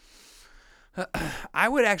location. I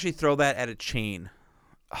would actually throw that at a chain.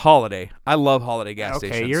 Holiday. I love Holiday gas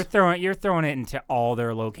stations. Okay, you're throwing it into all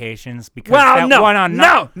their locations because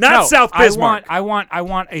not South Bismarck. I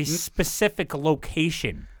want a specific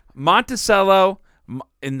location. Monticello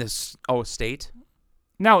in this state?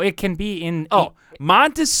 No, it can be in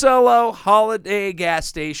Monticello Holiday gas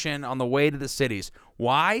station on the way to the cities.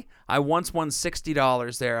 Why? I once won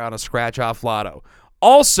 $60 there on a scratch off lotto.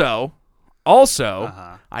 Also,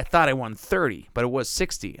 I thought I won 30, but it was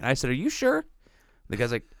 60. And I said, "Are you sure?" The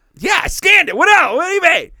guy's like, "Yeah, I scanned it. What else? What do you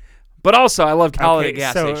mean?" But also, I love Holiday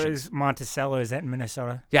gas stations. So is Monticello, is that in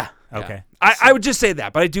Minnesota? Yeah. Okay. Yeah. I would just say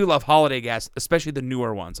that, but I do love Holiday gas, especially the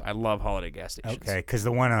newer ones. I love Holiday gas stations. Okay, because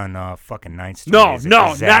the one on fucking 9th Street is a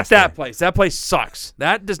not disaster. that place. That place sucks.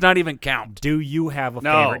 That does not even count. Do you have a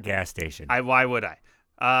favorite gas station? Why would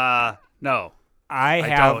I? No. I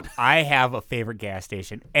don't. have a favorite gas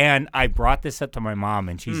station, and I brought this up to my mom,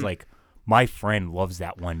 and she's like, "My friend loves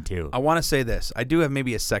that one too." I want to say this. I do have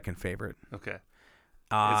maybe a second favorite. Okay.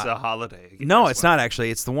 It's a holiday. No, it's not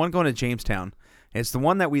actually. It's the one going to Jamestown. It's the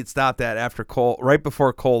one that we'd stopped at after Cole, right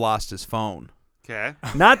before Cole lost his phone. Okay.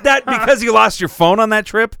 Not that because you lost your phone on that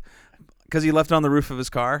trip, because he left it on the roof of his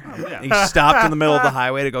car. Oh, yeah. He stopped in the middle of the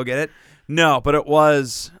highway to go get it. No, but it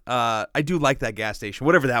was. I do like that gas station,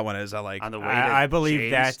 whatever that one is. I like. On the way to I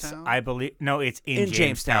believe Jamestown? it's in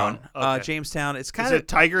Jamestown. Okay. Jamestown. It's Is kind of. it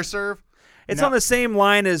Tiger Serve? It's on the same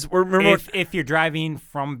line as. Remember, if you're driving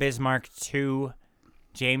from Bismarck to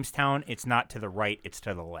Jamestown, it's not to the right; it's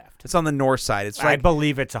to the left. it's on the north side. It's I like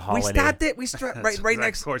believe it's a we holiday. stopped it. We right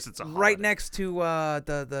next. Of course, it's a right holiday. next to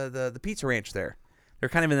the pizza ranch there. They're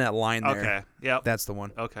kind of in that line there. Okay. Yep. That's the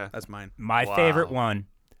one. Okay. That's mine. My Wow. favorite one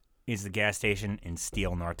is the gas station in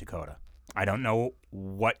Steele, North Dakota. I don't know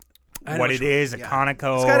what it is, a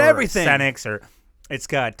Conoco It's got everything. or Senex, or it's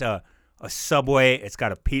got a Subway, it's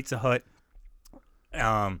got a Pizza Hut,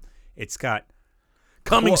 it's got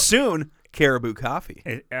Coming soon, Caribou Coffee.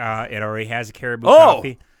 It already has a Caribou Oh!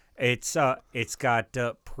 Coffee. It's got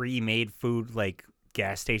pre-made food, like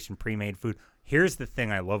gas station pre-made food. Here's the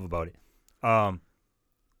thing I love about it.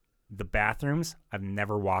 The bathrooms, I've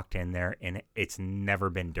never walked in there, and it's never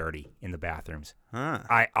been dirty in the bathrooms. Huh.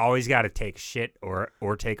 I always got to take shit or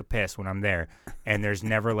take a piss when I'm there, and there's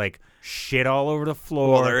never, like, shit all over the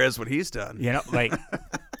floor. Well, there is what he's done. You know, like,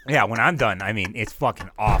 yeah, when I'm done, I mean, it's fucking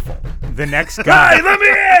awful. The next guy. Hey, let me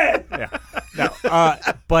in! Yeah. No,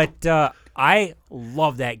 but I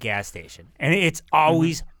love that gas station, and it's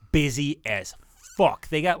always busy as fuck.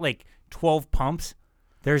 They got like 12 pumps.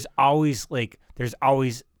 There's always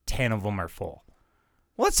 10 of them are full.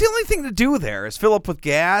 Well, that's the only thing to do there is fill up with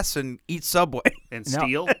gas and eat Subway. And No.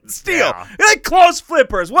 Steel? Steel. Yeah. Like close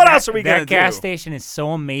flippers. What else are we going to That do? gas station is so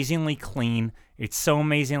amazingly clean. It's so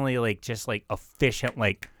amazingly just efficient.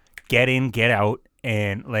 Like get in, get out,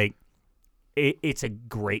 and like it's a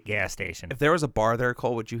great gas station. If there was a bar there,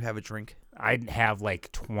 Cole, would you have a drink? I'd have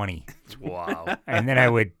like 20. Wow. And then I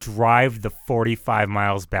would drive the 45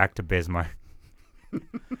 miles back to Bismarck.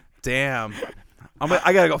 Damn.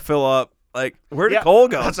 I got to go fill up. Like, where did Yeah, Cole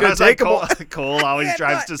go? that's It's gonna what I was take like, him Cole always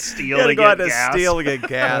drives to Steel gotta to go get out to gas. Steel to get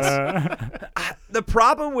gas. The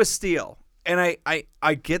problem with Steel, and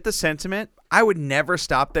I get the sentiment, I would never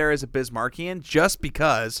stop there as a Bismarckian just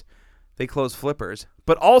because they close flippers.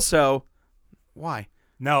 But also, why?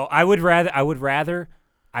 No, I would rather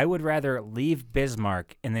leave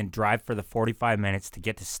Bismarck and then drive for the 45 minutes to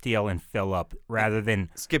get to Steel and fill up rather than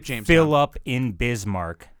Skip Jamestown. fill up in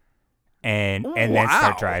Bismarck and then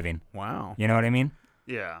start driving. Wow. You know what I mean?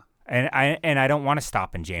 Yeah. And I don't want to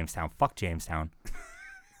stop in Jamestown. Fuck Jamestown.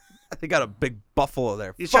 They got a big buffalo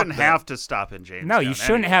there. You Fuck shouldn't that. have to stop in Jamestown. No, you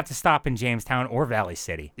shouldn't anyway. have to stop in Jamestown or Valley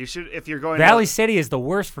City. You should if you're going Valley to, City is the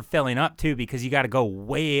worst for filling up too because you got to go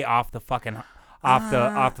way off the fucking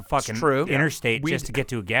true. interstate just to get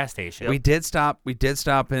to a gas station. We did stop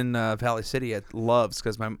in Valley City at Love's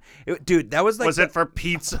because dude, that was like was it for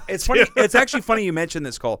pizza? It's funny. It's actually funny you mentioned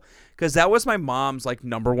this, Cole, because that was my mom's like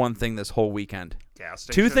number one thing this whole weekend. Gas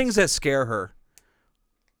Two stations? things that scare her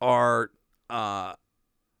are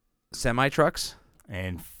semi trucks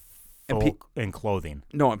and and and clothing.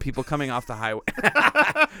 No, and people coming off the highway.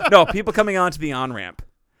 No, people coming onto the on ramp.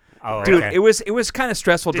 Oh, dude, okay. it was kind of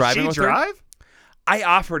stressful Did driving she with drive? her. I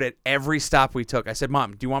offered it every stop we took. I said,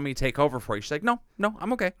 "Mom, do you want me to take over for you?" She's like, "No,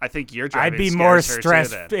 I'm okay." I think you're driving. I'd be scares more her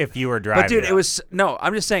stressed too, then. if you were driving. But dude, it was no.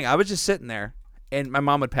 I'm just saying. I was just sitting there, and my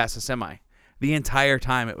mom would pass a semi. The entire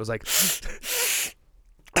time, it was like,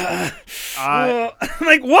 I'm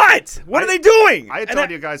like, what? What are they doing? I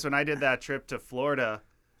told you guys when I did that trip to Florida,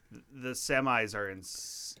 the semis are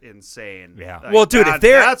insane. Yeah. Like, Well, dude,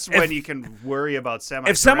 that's when you can worry about semis.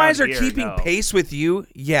 If semis are around here, keeping no. pace with you,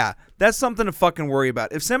 yeah, that's something to fucking worry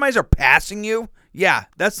about. If semis are passing you, yeah,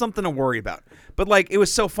 that's something to worry about. But like, it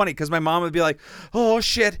was so funny because my mom would be like, "Oh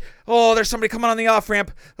shit! Oh, there's somebody coming on the off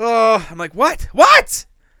ramp." Oh, I'm like, "What? What?"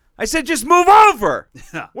 I said, "Just move over."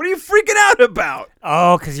 What are you freaking out about?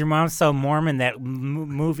 Oh, because your mom's so Mormon that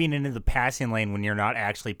moving into the passing lane when you're not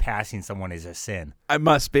actually passing someone is a sin. I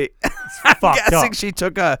must be. I'm fucked guessing up.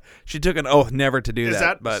 she took an oath never to do Is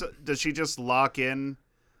that. But so does she just lock in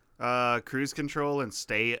cruise control and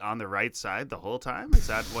stay on the right side the whole time? Is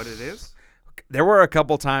that what it is? there were a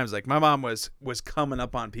couple times like my mom was coming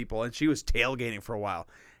up on people and she was tailgating for a while.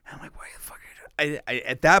 And I'm like, why the fuck are you doing? I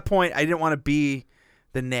at that point I didn't want to be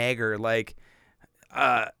the nagger. Like,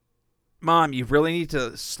 Mom, you really need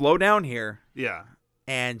to slow down here. Yeah.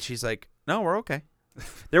 And she's like, no, we're okay.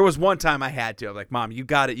 There was one time I had to. I'm like, Mom, you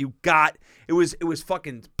got it. It was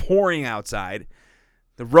fucking pouring outside.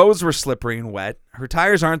 The roads were slippery and wet. Her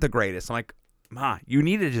tires aren't the greatest. I'm like, Ma, you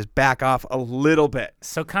need to just back off a little bit.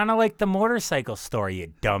 So kind of like the motorcycle story,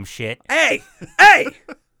 you dumb shit. Hey!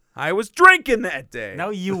 I was drinking that day.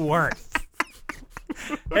 No, you weren't.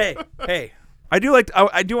 Hey! I do want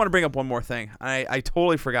to bring up one more thing. I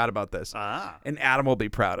totally forgot about this. And Adam will be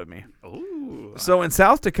proud of me. Ooh. So in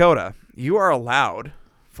South Dakota, you are allowed,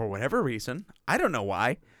 for whatever reason, I don't know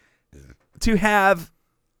why, to have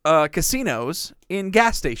casinos in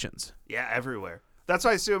gas stations. Yeah, everywhere. That's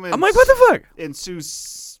why I assume I'm like, what the fuck? In Sioux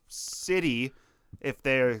City, if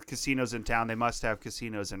there are casinos in town, they must have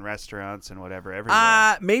casinos and restaurants and whatever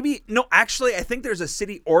everywhere. Maybe. No, actually, I think there's a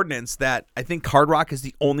city ordinance that I think Hard Rock is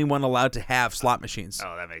the only one allowed to have slot machines.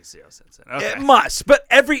 Oh, that makes zero sense. Okay. It must. But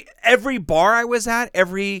every bar I was at,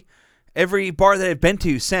 every bar that I've been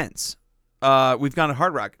to since we've gone to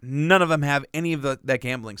Hard Rock, none of them have any of that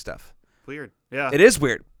gambling stuff. Weird. Yeah. It is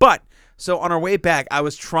weird. But so on our way back, I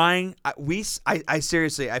was trying. I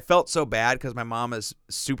seriously, I felt so bad because my mom is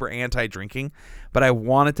super anti-drinking, but I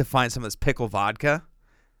wanted to find some of this pickle vodka.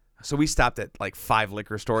 So we stopped at like 5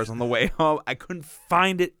 liquor stores on the way home. I couldn't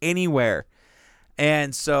find it anywhere,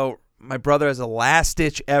 and so my brother, as a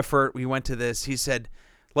last-ditch effort, we went to this. He said,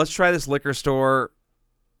 "Let's try this liquor store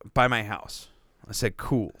by my house." I said,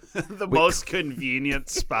 cool. The most convenient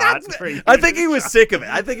spot for you. I think he was sick of it.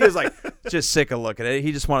 I think he was like just sick of looking at it.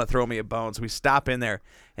 He just wanted to throw me a bone. So we stop in there,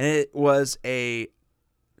 and it was a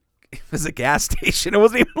gas station. It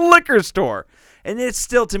wasn't even a liquor store. And it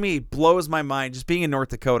still, to me, blows my mind just being in North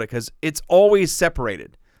Dakota because it's always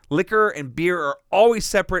separated. Liquor and beer are always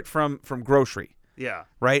separate from grocery. Yeah.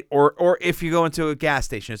 Right? Or if you go into a gas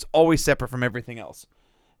station, it's always separate from everything else.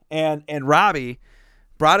 And Robbie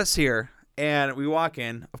brought us here. And we walk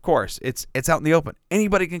in. Of course, it's out in the open.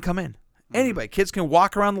 Anybody can come in. Anybody. Kids can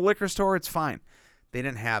walk around the liquor store. It's fine. They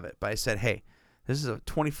didn't have it, but I said, "Hey, this is a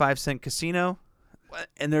 25-cent casino,"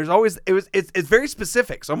 and there's always it's very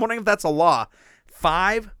specific. So I'm wondering if that's a law.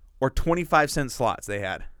 5 or 25-cent slots they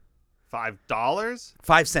had. $5?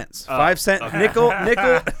 5 cents. Oh, 5 cent okay. nickel.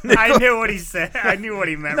 I knew what he said. I knew what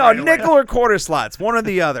he meant. No, right away. nickel or quarter slots, one or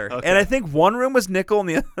the other. Okay. And I think one room was nickel and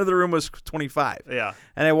the other room was 25. Yeah.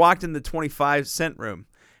 And I walked in the 25-cent room,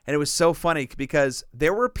 and it was so funny because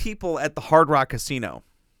there were people at the Hard Rock Casino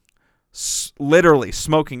literally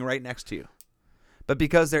smoking right next to you. But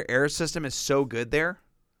because their air system is so good there,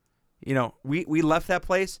 you know, we left that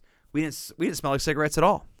place. We didn't smell like cigarettes at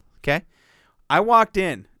all. Okay? I walked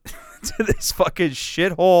in to this fucking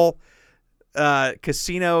shithole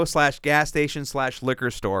casino / gas station / liquor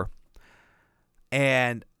store,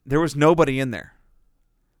 and there was nobody in there.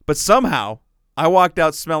 But somehow I walked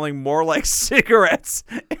out smelling more like cigarettes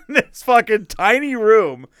in this fucking tiny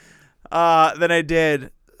room than I did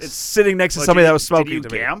sitting next to somebody that was smoking.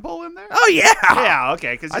 Did you gamble in there? Oh yeah, yeah.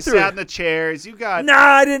 Okay, because you sat in the chairs. You got Nah,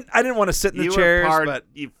 I didn't want to sit in the chairs,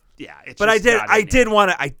 but I did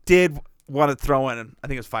want to throw in. I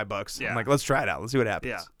think it was $5. Yeah. I'm like, let's try it out. Let's see what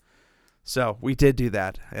happens. Yeah. So we did do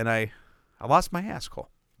that, and I lost my ass, Cole.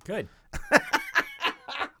 Good.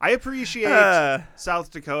 I appreciate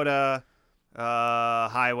South Dakota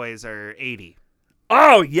highways are 80.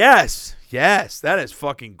 Oh yes, that is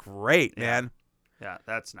fucking great, man. Yeah,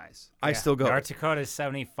 that's nice. I still go. North Dakota is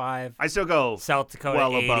 75. I still go. South Dakota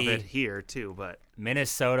well 80. above it here too, but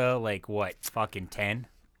Minnesota like what? Fucking 10.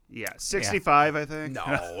 Yeah, 65, I think. No,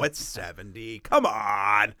 it's 70. Come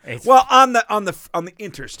on. It's on the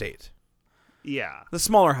interstate. Yeah. The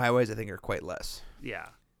smaller highways, I think, are quite less. Yeah.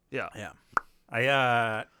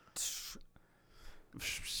 I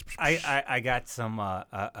got some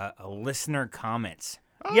listener comments.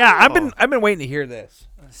 Oh. Yeah, I've been waiting to hear this.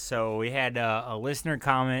 So we had a listener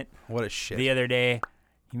comment. What a shit. The other day,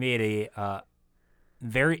 he made a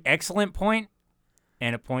very excellent point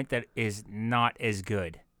and a point that is not as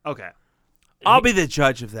good. Okay. I'll be the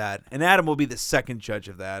judge of that, and Adam will be the second judge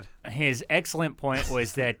of that. His excellent point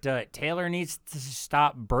was that Taylor needs to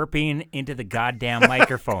stop burping into the goddamn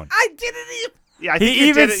microphone. I didn't even. Yeah, I think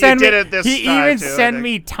you did it this he time even too, sent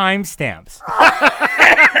me timestamps.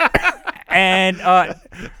 and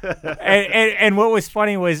what was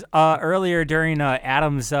funny was earlier during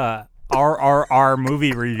Adam's RRR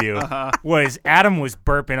movie review was Adam was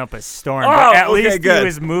burping up a storm, but at least he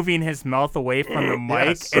was moving his mouth away from the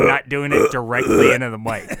mic and not doing it directly into the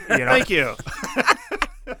mic. You know? Thank you.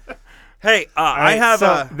 Hey, I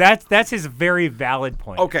have that's his very valid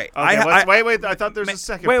point. Okay, wait. I thought there was a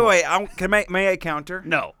second. Wait. May I counter?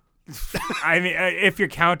 No. I mean, if your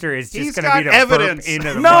counter is just He's going to be got to evidence. burp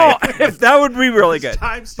into the No, mic. that would be really good.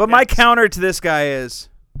 Timestamps. But my counter to this guy is,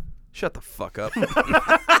 shut the fuck up.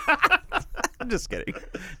 I'm just kidding.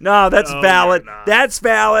 No, that's valid. That's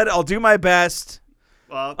valid. I'll do my best.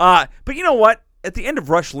 Well, but you know what? At the end of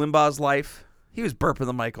Rush Limbaugh's life, he was burping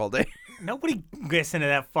the mic all day. Nobody listened to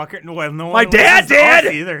that fucker. Well, no My one dad listens to us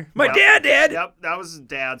did. either. My dad did. Yep, that was his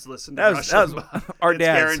dad's listen to That Rush was Limbaugh. our It's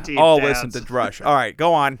dads guaranteed all dads. listened to Rush. All right,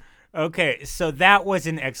 go on. Okay, so that was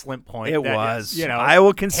an excellent point. It That, was. You know, I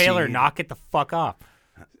will concede. Taylor, knock it the fuck off.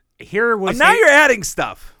 Here was Now you're adding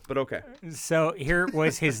stuff, but okay. So here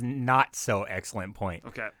was his not so excellent point.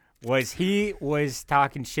 Okay. Was he was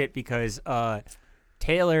talking shit because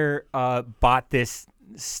Taylor bought this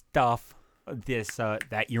stuff,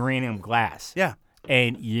 that uranium glass. Yeah.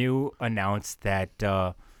 And you announced that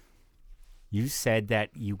you said that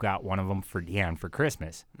you got one of them for Deanne for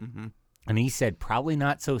Christmas. Mm-hmm. And he said probably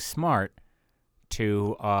not so smart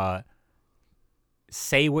to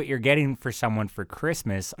say what you're getting for someone for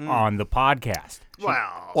Christmas on the podcast.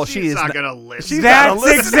 Well, she's not going to listen. That's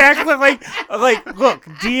exactly like look,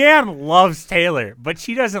 Deanne loves Taylor, but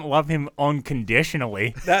she doesn't love him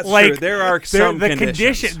unconditionally. That's like, true. There are some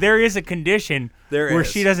conditions. There is a condition where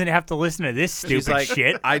is. she doesn't have to listen to this She's stupid like,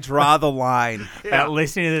 shit. I draw the line. At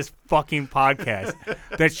listening to this fucking podcast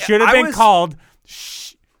that should have been called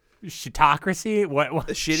Shitocracy? What?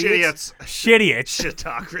 Shitiots. Shitiots.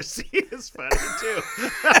 Shitocracy is funny too.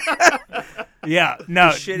 Yeah,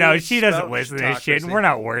 no, The no, shitty she doesn't spelled listen to this shit, and Shitocracy. we're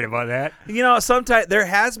not worried about that. You know, sometimes there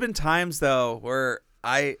has been times though where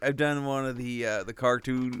I've done one of the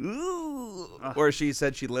cartoon where she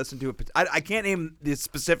said she listened to it. I can't name the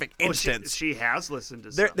specific instance. She has listened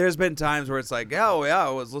to some. There's been times where it's like, oh yeah, I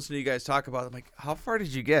was listening to you guys talk about it. I'm like, how far did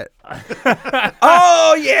you get?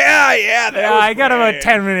 Oh yeah. I got about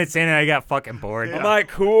 10 minutes in and I got fucking bored. I'm like,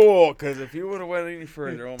 cool, because if you would have went any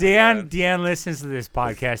further, oh my God. Deanne listens to this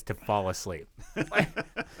podcast to fall asleep.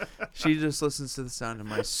 She just listens to the sound of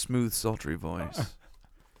my smooth, sultry voice.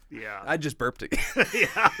 Yeah. I just burped again.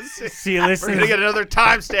 Yeah. She We're listens. going to get another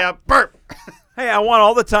timestamp. Burp. Hey, I want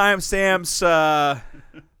all the timestamps.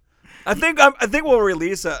 I think we'll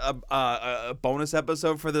release a bonus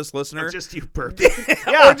episode for this listener. Just you burping.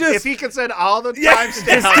 Yeah, if he can send all the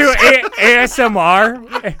timestamps. Just do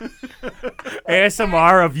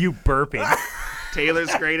ASMR of you burping.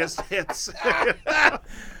 Taylor's greatest hits.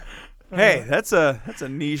 Hey, that's a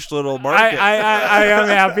niche little market. I am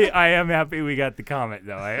happy. I am happy we got the comment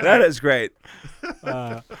though. That is great.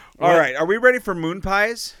 All right, are we ready for moon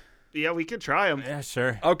pies? Yeah, we could try them. Yeah,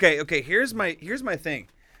 sure. Okay. Here's my thing.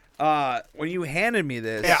 When you handed me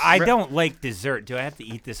this, Yeah, I don't like dessert. Do I have to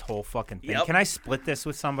eat this whole fucking thing? Yep. Can I split this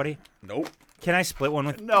with somebody? Nope. Can I split one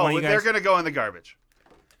with No, one of you they're guys? going to go in the garbage.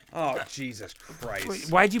 Oh Jesus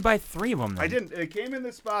Christ! Why'd you buy 3 of them then? I didn't. It came in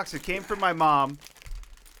this box. It came from my mom.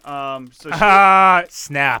 So she,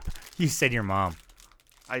 Snap. You said your mom.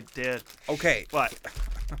 I did. Okay, What?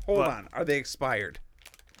 hold on. Are they expired?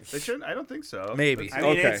 They shouldn't. I don't think so. Maybe. I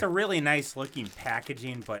mean, Okay. it's a really nice looking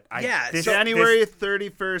packaging, but this, January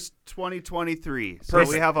 31st, 2023. So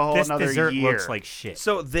we have a whole this another dessert year. looks like shit.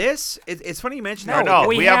 So this, it's funny you mention No, that. No,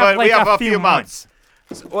 we we have have like a a few few months.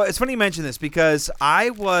 Well, it's funny you mention this because I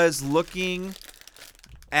was looking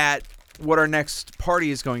at what our next party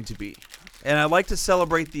is going to be, and I like to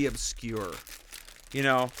celebrate the obscure, you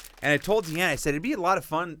know. And I told Deanne, I said it'd be a lot of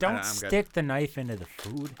fun. Don't I'm good. stick the knife into the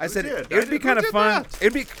food. I said did. it would be kind of fun. that?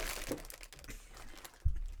 It'd be.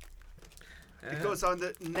 It goes on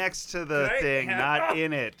next to the thing, not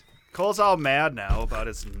in it. Cole's all mad now about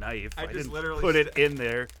his knife. I just didn't literally put it in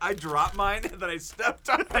there. I dropped mine and then I stepped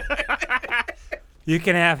on it. You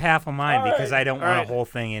can have half of mine because I don't want right. a whole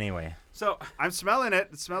thing anyway. So I'm smelling it.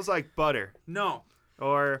 It smells like butter no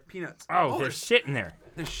or peanuts. Oh, there's shit in there.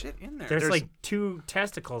 There's shit in there. There's like 2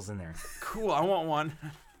 testicles in there. Cool. I want one.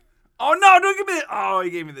 Oh no! Don't give me the. Oh, he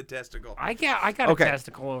gave me the testicle. I got Okay. a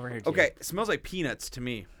testicle over here too. Okay, it smells like peanuts to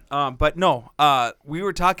me. But no, we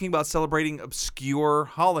were talking about celebrating obscure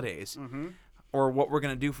holidays, or what we're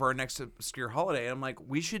gonna do for our next obscure holiday. And I'm like,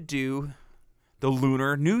 we should do the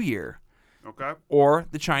Lunar New Year, okay, or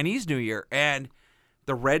the Chinese New Year, and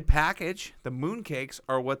the red package, the moon cakes,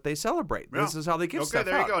 are what they celebrate. Yeah. This is how they give stuff Okay,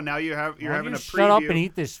 there out. you go. Now you're Why having don't a you preview. shut up and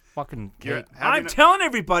eat this fucking You're cake. having I'm telling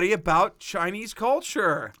everybody about Chinese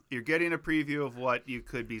culture. You're getting a preview of what you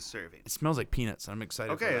could be serving. It smells like peanuts. I'm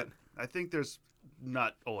excited for Okay, that. I think there's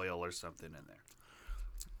nut oil or something in there.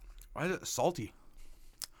 Why is it salty?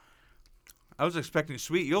 I was expecting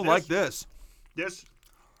sweet. You'll like this. This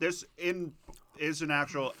is an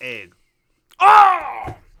actual egg.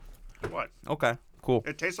 Oh! What? Okay. Cool.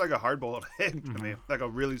 It tastes like a hard-boiled egg to me, like a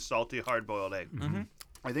really salty hard-boiled egg. Mhm.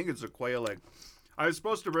 I think it's a quail egg. I was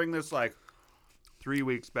supposed to bring this like 3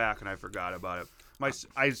 weeks back, and I forgot about it.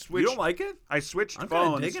 I switched. You don't like it? I switched I'm kinda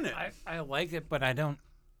phones. digging it. I like it, but I don't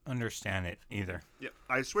understand it either. Yeah,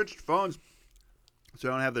 I switched phones, so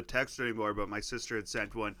I don't have the text anymore. But my sister had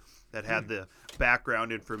sent one that had the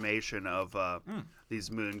background information of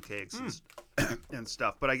these moon cakes and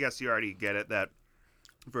stuff. But I guess you already get it that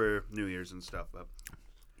for New Year's and stuff. But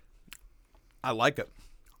I like it.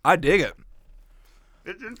 I dig it.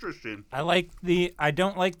 it's interesting. I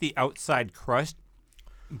don't like the outside crust,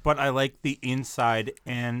 but I like the inside,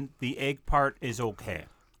 and the egg part is okay.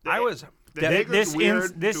 This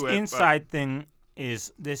inside thing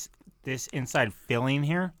is this inside filling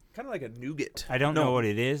here. Kind of like a nougat. I don't know what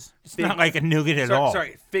it is. It's not like a nougat at all.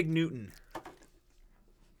 Sorry, Fig Newton.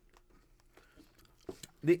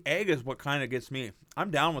 The egg is what kind of gets me.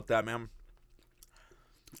 I'm down with that, man.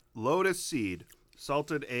 Lotus seed,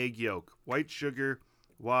 salted egg yolk, white sugar,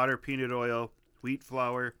 water, peanut oil, wheat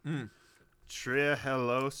flour,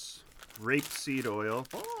 trehalose, rapeseed oil,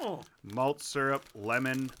 malt syrup,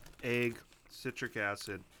 lemon, egg, citric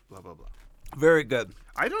acid, blah, blah, blah. Very good.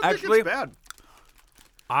 I don't Actually, think it's bad.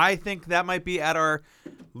 I think that might be at our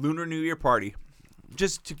Lunar New Year party,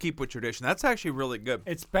 just to keep with tradition. That's actually really good.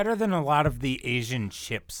 It's better than a lot of the Asian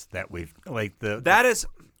chips that we've That is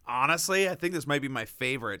honestly, I think this might be my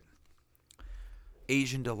favorite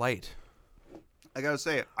Asian delight. I gotta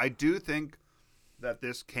say, I do think that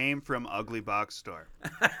this came from Ugly Box Store.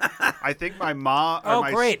 I think my mom. Oh,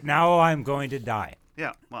 great! Now I'm going to die.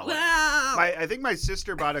 Yeah, well, I think my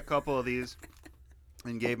sister bought a couple of these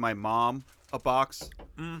and gave my mom a box,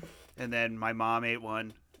 and then my mom ate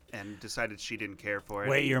one and decided she didn't care for it.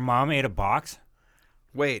 Wait, your mom ate a box?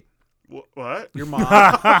 Wait. What? Your mom.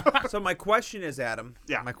 So my question is, Adam.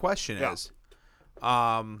 Yeah. My question is,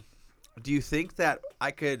 do you think that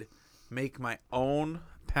I could make my own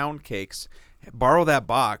pound cakes, borrow that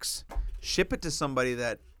box, ship it to somebody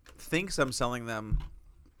that thinks I'm selling them?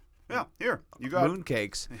 Yeah, here you got moon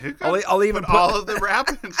cakes. I'll even put all of the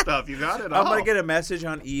wrapping and stuff. You got it. I'm gonna get a message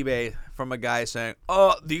on eBay from a guy saying,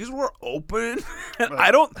 these were open. And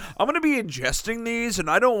I'm gonna be ingesting these, and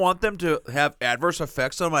I don't want them to have adverse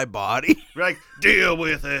effects on my body. Like, deal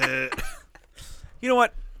with it. You know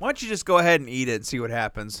what? Why don't you just go ahead and eat it and see what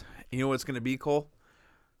happens? You know what's gonna be, Cole?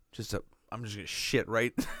 I'm just gonna shit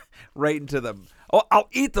right into the. Oh, I'll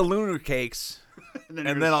eat the lunar cakes. and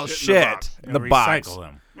then I'll shit in the box. Recycle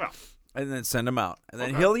them. Yeah. And then send him out. And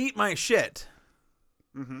then he'll eat my shit.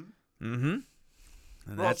 Mm-hmm. Mm-hmm. And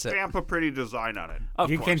Well, that's stamp a pretty design on it. Of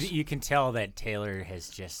course. You can tell that Taylor has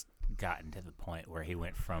just gotten to the point where he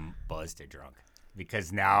went from buzzed to drunk.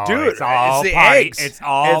 Because now Dude, it's all the potty. eggs. It's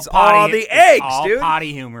all the eggs, all dude.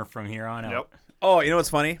 potty humor from here on out. Yep. Oh, you know what's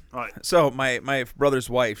funny? Right. So my brother's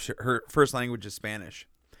wife, her first language is Spanish.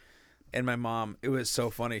 And my mom, it was so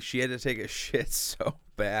funny. She had to take a shit so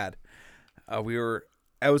bad.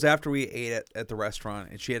 It was after we ate at the restaurant,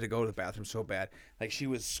 and she had to go to the bathroom so bad. Like, she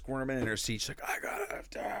was squirming in her seat. She's like, I gotta go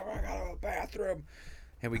to the bathroom.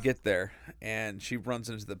 And we get there, and she runs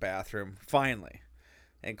into the bathroom, finally.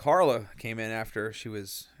 And Carla came in after she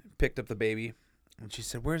picked up the baby, and she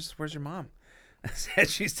said, Where's your mom? I said,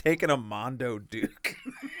 she's taking a Mondo Duke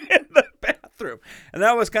in the bathroom. And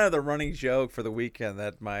that was kind of the running joke for the weekend,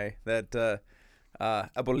 that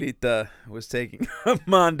abuelita was taking a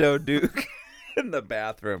Mondo Duke in the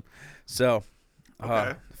bathroom. So,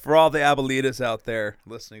 for all the abuelitas out there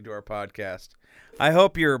listening to our podcast, I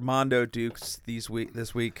hope your Mondo Dukes this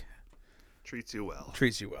week treats you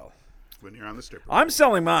well. When you're on the strip. I'm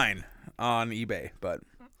selling mine on eBay, but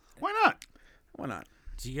why not? Why not?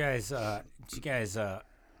 Did you guys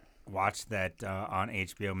watch that on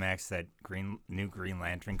HBO Max, that new Green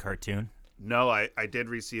Lantern cartoon? No, I did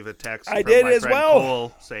receive a text I from did my as friend well.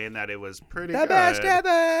 Cole saying that it was pretty The good.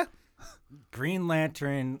 best. Green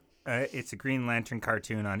Lantern. It's a Green Lantern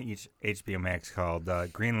cartoon on each HBO Max called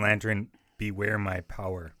Green Lantern Beware My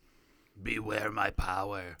Power. Beware my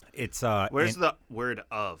power. It's Where's the word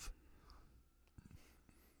of?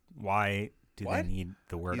 Why do they need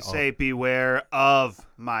the word You of? say beware of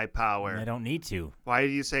my power. I don't need to. Why do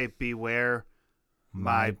you say beware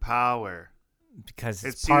my power? Because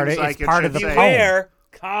it's It part of seems like it's it part of should the say- poem. Beware,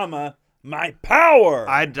 comma, my power.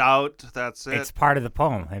 I doubt that's it. It's part of the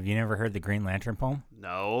poem. Have you never heard the Green Lantern poem?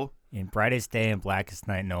 No. In brightest day and blackest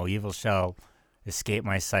night, no evil shall escape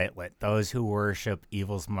my sight. Let those who worship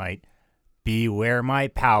evil's might beware my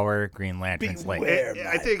power. Green Lantern's light.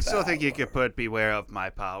 I still think you could put beware of my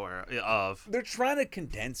power of. They're trying to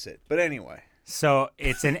condense it, but anyway. So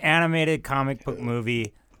it's an animated comic book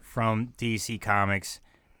movie from DC Comics,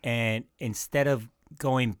 and instead of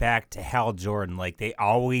going back to Hal Jordan, like they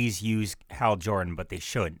always use Hal Jordan, but they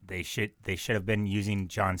shouldn't. They should have been using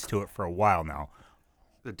Jon Stewart for a while now.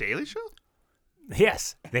 The Daily Show?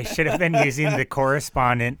 Yes, they should have been using the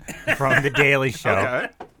correspondent from the Daily Show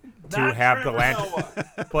to have the lantern.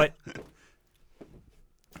 But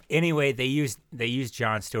anyway, they used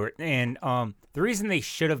Jon Stewart, and the reason they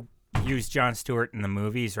should have used Jon Stewart in the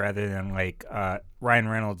movies rather than like Ryan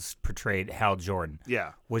Reynolds portrayed Hal Jordan,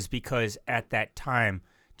 was because at that time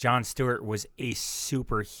Jon Stewart was a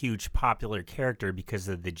super huge popular character because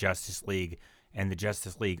of the Justice League and the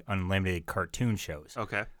Justice League Unlimited cartoon shows.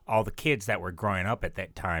 Okay. All the kids that were growing up at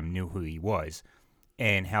that time knew who he was,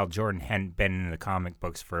 and Hal Jordan hadn't been in the comic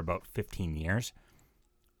books for about 15 years.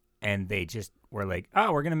 And they just were like,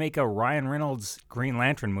 oh, we're going to make a Ryan Reynolds Green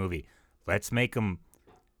Lantern movie. Let's make him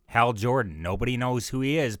Hal Jordan. Nobody knows who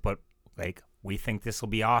he is, but like we think this will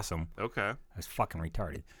be awesome. Okay. I was fucking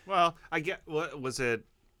retarded. Well, I get, what was it?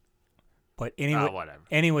 But anyway, whatever.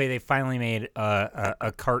 Anyway, they finally made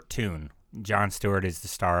a cartoon. Jon Stewart is the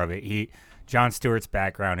star of it. Jon Stewart's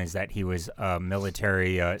background is that he was a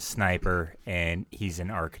military sniper and he's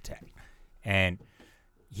an architect. And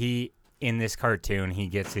in this cartoon, he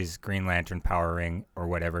gets his Green Lantern power ring or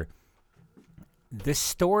whatever. The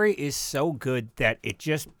story is so good that it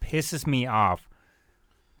just pisses me off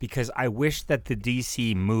because I wish that the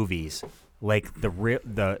DC movies, like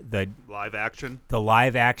the live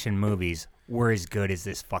action, movies, were as good as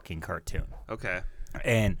this fucking cartoon. Okay.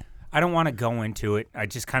 And I don't want to go into it. I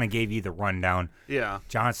just kind of gave you the rundown. Yeah.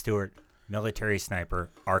 Jon Stewart, military sniper,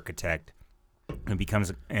 architect, who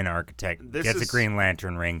becomes an architect, gets a Green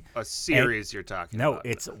Lantern ring. A series you're talking about. No,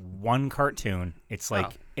 it's one cartoon. It's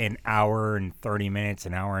like an hour and 30 minutes,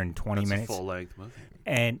 an hour and 20 minutes. That's a full-length movie.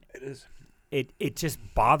 And it is. It just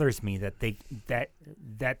bothers me that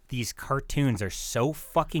that these cartoons are so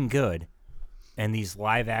fucking good and these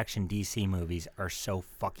live-action DC movies are so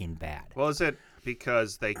fucking bad. Well, is it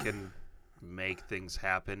because they can make things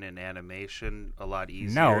happen in animation a lot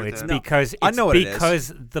easier? No, it's because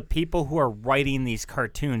the people who are writing these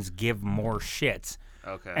cartoons give more shits.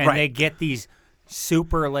 Okay. And they get these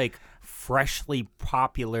super like freshly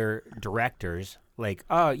popular directors like,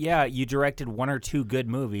 "Oh, yeah, you directed one or two good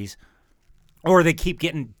movies." Or they keep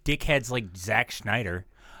getting dickheads like Zack Snyder.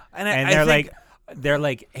 And they're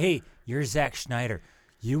like, "Hey, you're Zack Snyder.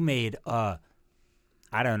 You made I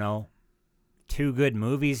don't know, 2 good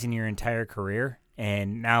movies in your entire career,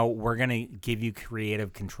 and now we're going to give you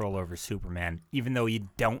creative control over Superman, even though you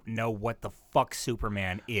don't know what the fuck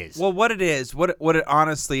Superman is." Well, what it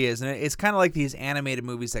honestly is, and it's kind of like these animated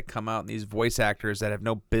movies that come out and these voice actors that have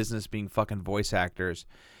no business being fucking voice actors.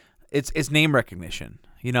 It's name recognition,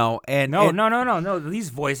 you know. And no. These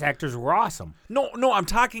voice actors were awesome. No. I'm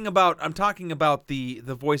talking about the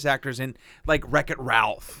voice actors in like Wreck-It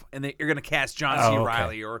Ralph, and you're gonna cast John C.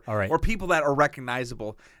 Reilly or people that are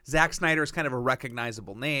recognizable. Zack Snyder is kind of a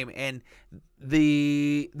recognizable name, and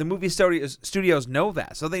the movie studios know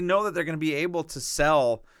that, so they know that they're gonna be able to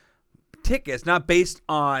sell tickets not based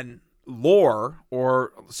on lore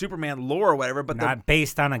or Superman lore or whatever, but not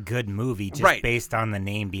based on a good movie, just based on the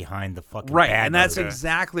name behind the fucking bad and that's movie.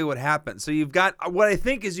 exactly what happens. So you've got what I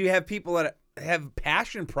think is you have people that have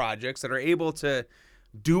passion projects that are able to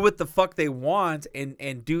do what the fuck they want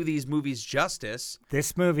and do these movies justice.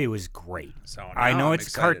 This movie was great. So I know I'm it's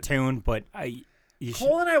excited. a cartoon, but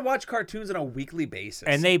Cole and I watch cartoons on a weekly basis,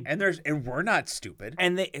 and we're not stupid.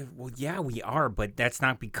 We are, but that's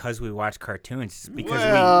not because we watch cartoons. It's because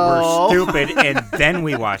we're stupid, and then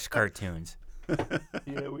we watch cartoons.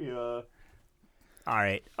 Yeah, we are. All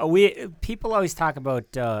right, people always talk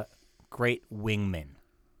about great wingmen,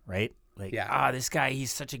 right? Like, this guy,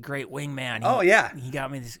 he's such a great wingman. He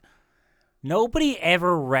got me this. Nobody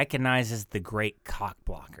ever recognizes the great cock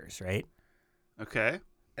blockers, right? Okay,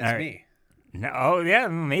 that's me. No, yeah,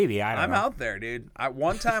 maybe. I don't know. I'm out there, dude.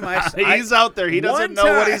 One time he's out there. He doesn't know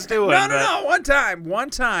what he's doing. No. One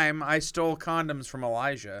time I stole condoms from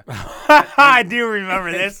Elijah. I do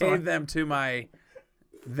remember this one. Gave them to my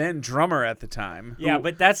then drummer at the time. Yeah,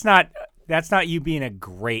 but that's not you being a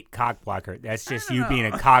great cock blocker. That's just you being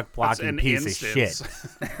a cock blocking piece of shit.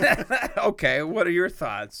 Okay, what are your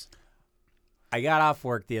thoughts? I got off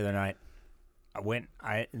work the other night. Then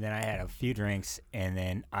I had a few drinks, and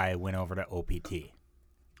then I went over to OPT.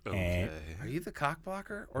 Okay. Are you the cock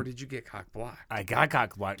blocker, or did you get cock blocked? I got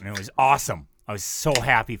cock blocked, and it was awesome. I was so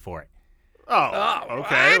happy for it. Oh,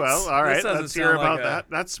 okay. What? Well, all right. Let's hear about like that.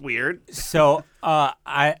 That's weird. So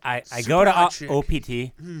I go to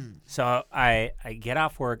OPT. So I get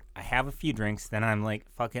off work. I have a few drinks. Then I'm like,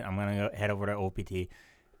 fuck it. I'm going to head over to OPT.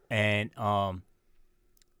 And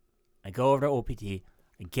I go over to OPT.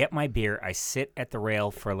 I get my beer. I sit at the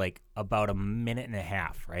rail for like about a minute and a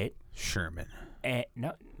half, right? Sherman. And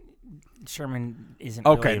no, Sherman isn't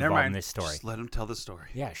Okay, really never involved mind. in this story. Just let him tell the story.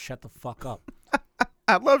 Yeah, shut the fuck up.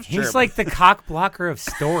 I love Sherman. He's like the cock blocker of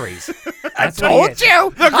stories. That's I what he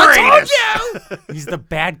told is. you. I told you. He's the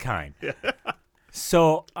bad kind.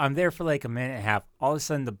 So I'm there for like a minute and a half. All of a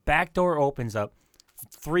sudden, the back door opens up.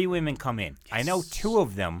 3 women come in. I know 2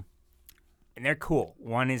 of them, and they're cool.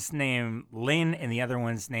 One is named Lynn, and the other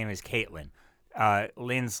one's name is Caitlin.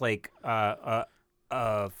 Lynn's like a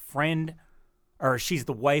friend, or she's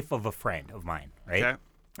the wife of a friend of mine, right? Okay.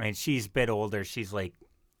 And she's a bit older. She's like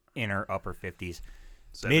in her upper 50s.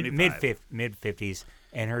 75. Mid 50s,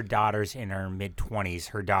 and her daughter's in her mid 20s.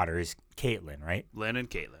 Her daughter is Caitlin, right? Lynn and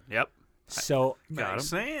Caitlin. Yep. So Makes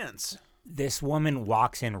sense. this woman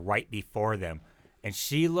walks in right before them, and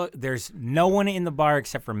there's no one in the bar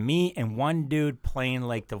except for me and one dude playing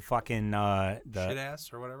like the fucking Shit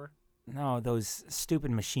ass or whatever. no, those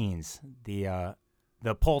stupid machines, the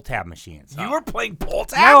pull tab machines. You were playing pull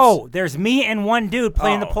tabs? No, there's me and one dude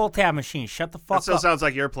playing the Oh. pull tab machine. Shut the That fuck still up. sounds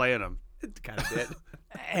like you're playing them. It kind of did.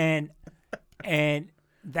 And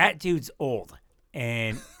that dude's old,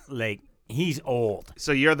 and like he's old.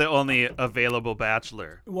 So you're the only available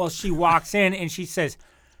bachelor. Well, she walks in and she says,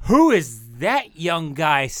 "Who is that young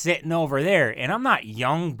guy sitting over there?" And I'm not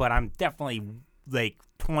young, but I'm definitely like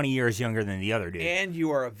 20 years younger than the other dude. And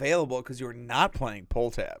you are available because you were not playing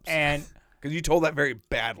pull tabs. And because you told that very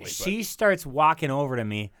badly. she starts walking over to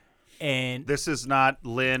me, and This is not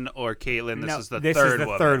Lynn or Caitlin. This No, is the this third is the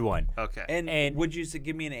woman. third one. Okay. And would you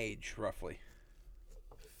give me an age, roughly?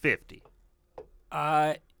 50.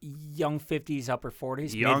 Young 50s, upper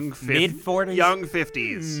 40s, Young mid 40s, Young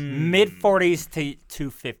 50s. mid 40s to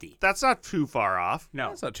 50. That's not too far off. No,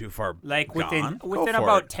 That's not too far. like gone. Go within for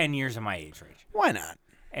about it. 10 years of my age range. Why not?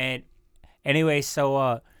 And anyway,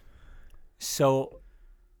 so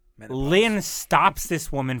Lynn stops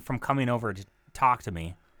this woman from coming over to talk to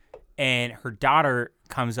me, and her daughter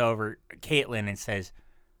comes over, Caitlin, and says,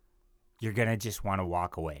 "You're gonna just want to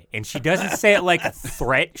walk away." And she doesn't say it like a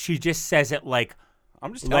threat. She just says it like,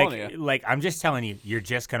 I'm just telling you. Like, I'm just telling you, you're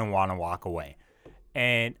just gonna want to walk away.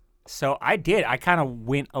 And so I did. I kind of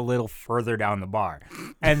went a little further down the bar,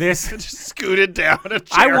 and this Just scooted down a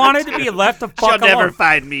chair. I wanted to be left the fuck She'll never alone.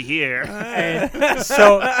 find me here. And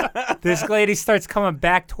so this lady starts coming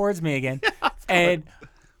back towards me again, and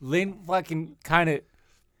Lynn fucking kind of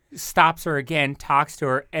stops her again, talks to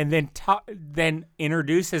her, and then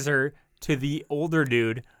introduces her to the older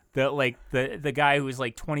dude, the guy who's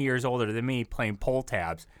like 20 years older than me, playing pull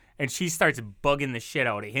tabs, and she starts bugging the shit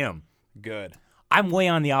out of him. Good. I'm way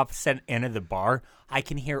on the opposite end of the bar. I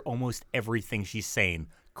can hear almost everything she's saying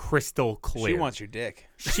crystal clear. She wants your dick.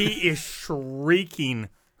 She is shrieking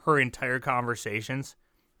her entire conversations.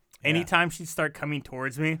 Anytime she'd start coming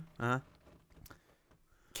towards me,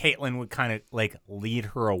 Caitlin would kind of like lead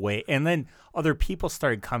her away. And then other people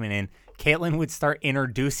started coming in. Caitlin would start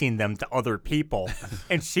introducing them to other people.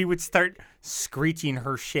 And she would start screeching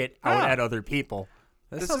her shit out at other people.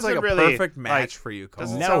 This This sounds like isn't a really, perfect match like, for you, Cole.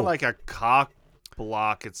 Doesn't No. sound like a cock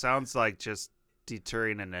block. It sounds like just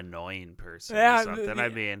deterring an annoying person Yeah, or something. I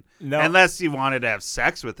mean, no. unless you wanted to have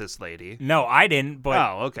sex with this lady. No, I didn't. But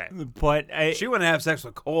Oh, okay. But She wouldn't have sex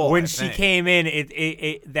with Cole. when I she think. came in,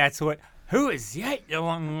 it that's what. Who is that?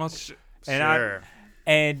 And Sure.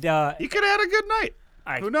 And You could have had a good night.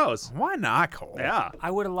 Who knows? Why not, Cole? Yeah.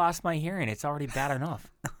 I would have lost my hearing. It's already bad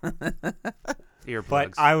enough.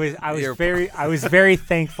 Earplugs. But I was very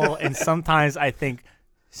thankful, and sometimes I think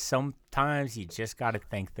sometimes you just got to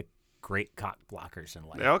thank the great cock blockers in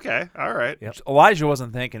life. Okay. All right. Yep. Elijah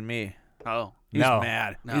wasn't thanking me. Oh. He's No.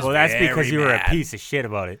 mad. No. He's Well, that's very because you were a mad. piece of shit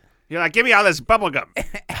about it. You're like, give me all this bubble gum.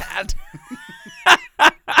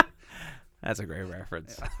 That's a great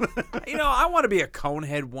reference. I want to be a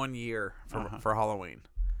conehead one year for Halloween.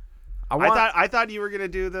 I thought you were gonna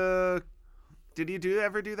do the. Did you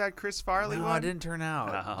ever do that Chris Farley No, one? it didn't turn out.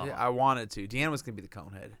 Oh. I wanted to. Deanna was going to be the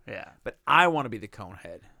conehead. Yeah. But I want to be the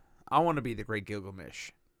conehead. I want to be the Great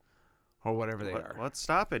Gilgamesh. Or whatever they are. What's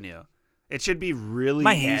stopping you? It should be really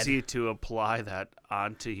My head. easy to apply that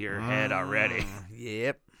onto your head already.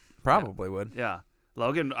 Yep. Probably would. Yeah.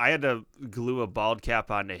 Logan, I had to glue a bald cap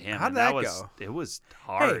onto him. How'd and that was, go? It was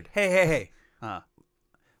hard. Hey. Huh.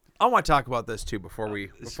 I want to talk about this too before we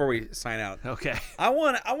sign out. Okay. I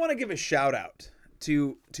want to give a shout out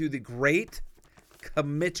to the great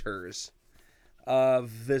committers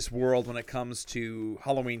of this world when it comes to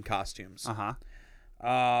Halloween costumes.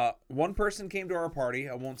 One person came to our party.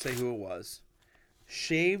 I won't say who it was.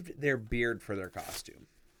 Shaved their beard for their costume.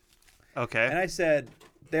 Okay. And I said,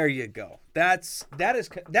 there you go. That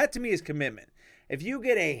to me is commitment. If you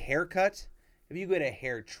get a haircut, if you get a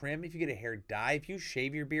hair trim, if you get a hair dye, if you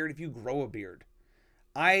shave your beard, if you grow a beard,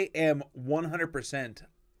 I am 100%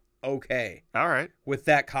 okay. All right. With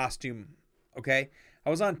that costume. Okay. I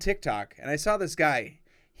was on TikTok and I saw this guy.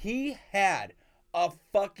 He had a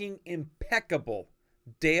fucking impeccable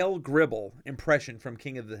Dale Gribble impression from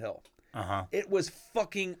King of the Hill. It was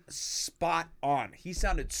fucking spot on. He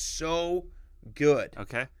sounded so good.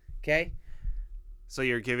 Okay. So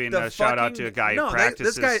you're giving a shout out to a guy who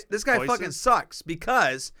practices. This guy fucking sucks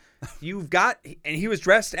because you've got, and he was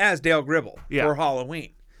dressed as Dale Gribble for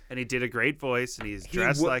Halloween, and he did a great voice, and he's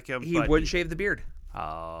dressed like him. He wouldn't shave the beard.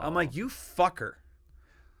 Oh, I'm like, you fucker.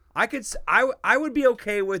 I would be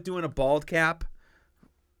okay with doing a bald cap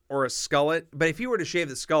or a skullet, but if you were to shave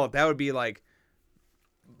the skullet, that would be like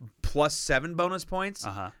 +7 bonus points.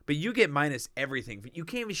 But you get minus everything. You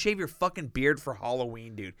can't even shave your fucking beard for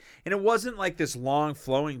Halloween, dude. And it wasn't like this long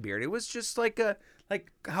flowing beard. It was just like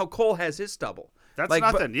how Cole has his stubble. That's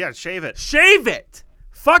nothing. Yeah, shave it. Shave it.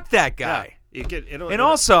 Fuck that guy. Yeah, you get and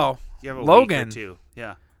also you have a Logan week or two.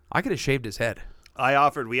 Yeah, I could have shaved his head.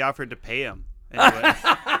 We offered to pay him. Anyway.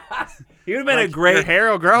 He would have been a great your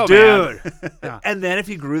hair will grow, dude. Man. And then if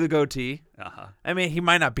he grew the goatee, I mean, he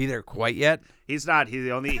might not be there quite yet. He's not.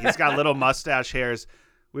 He's got little mustache hairs.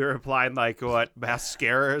 We were applying like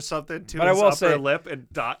mascara or something to his upper lip, and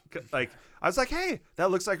I was like, "Hey,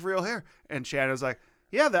 that looks like real hair." And Shannon was like,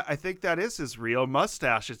 "Yeah, I think that is his real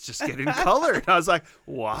mustache. It's just getting colored." I was like,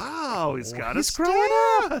 "Wow, he's got a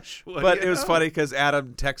stash." But it was funny because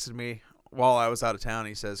Adam texted me while I was out of town.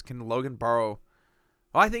 He says, "Can Logan borrow?"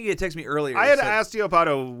 Well, I think he had texted me earlier. I had asked you about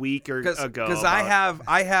a week ago. Because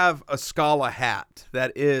I have a Scala hat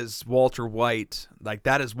that is Walter White. Like,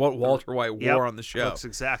 that is what Walter White wore on the show. Looks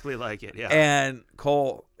exactly like it, yeah. And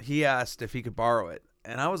Cole, he asked if he could borrow it.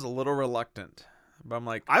 And I was a little reluctant. But I'm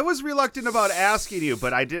like... I was reluctant about asking you,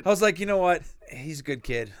 but I didn't... I was like, you know what? He's a good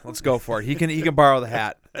kid. Let's go for it. He can borrow the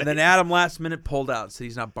hat. And then Adam last minute pulled out, said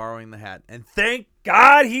he's not borrowing the hat. And thank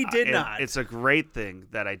God he did not. It's a great thing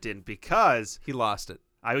that I didn't because... He lost it.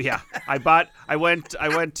 I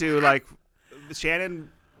went to like,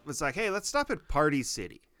 Shannon was like, "Hey, let's stop at Party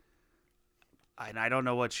City." And I don't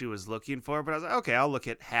know what she was looking for, but I was like, "Okay, I'll look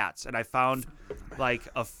at hats." And I found like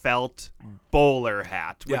a felt bowler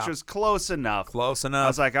hat, which was close enough. I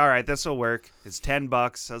was like, "All right, this will work." It's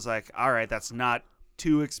 $10. I was like, "All right, that's not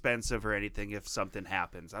too expensive or anything if something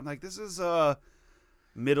happens." I'm like, "This is a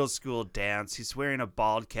middle school dance. He's wearing a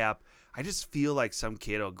bald cap. I just feel like some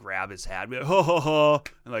kid will grab his hat and be like, ho, ho, ho,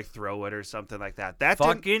 and like throw it or something like that." That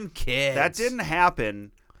fucking kids. That didn't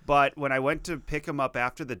happen. But when I went to pick him up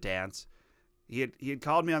after the dance, he had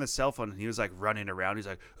called me on the cell phone and he was like running around. He's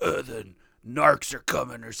like, the narcs are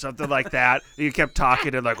coming or something like that. And he kept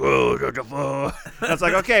talking and like, I was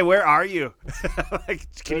like, okay, where are you? Like,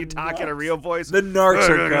 can you talk in a real voice? The narcs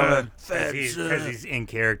are coming. Because he's in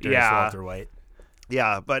character as Walter White.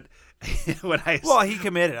 Yeah, but he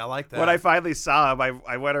committed. I like that. When I finally saw him,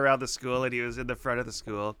 I went around the school and he was in the front of the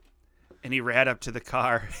school, and he ran up to the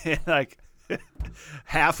car and like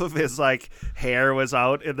half of his like hair was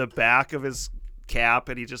out in the back of his cap,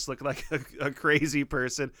 and he just looked like a crazy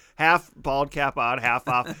person. Half bald cap on, half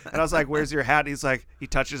off. And I was like, "Where's your hat?" And he's like, he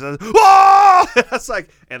touches it. Whoa! And I was like,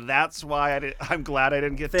 and that's why I'm glad I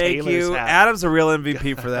didn't get Taylor's hat. Adam's a real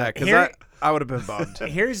MVP for that because I would have been bummed.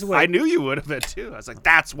 Here's what I knew you would have been too. I was like,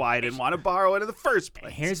 that's why I didn't want to borrow it in the first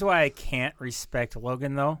place. Here's why I can't respect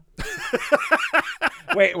Logan though.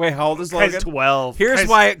 Wait, how old is Logan? 12. Here's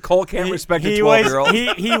why Cole can't respect a 12-year-old.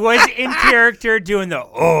 He was in character doing the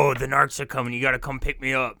narcs are coming, you got to come pick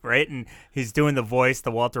me up, right? And he's doing the voice,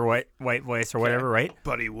 the Walter White voice or whatever, right?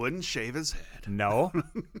 But he wouldn't shave his head. No.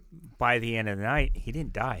 By the end of the night, he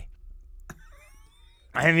didn't die.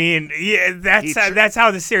 I mean, yeah, that's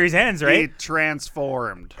how the series ends, right? He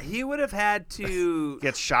transformed. He would have had to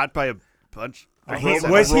get shot by a bunch.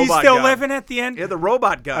 Was he still living at the end? Yeah, the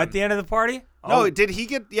robot gun at the end of the party. No, did he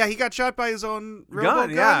get? Yeah, he got shot by his own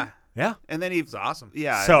robot gun. Yeah, and then was awesome.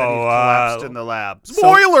 Yeah, so and then he collapsed in the lab.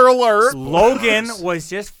 Spoiler alert! Logan was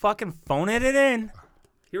just fucking phoning it in.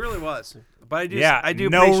 He really was. But I do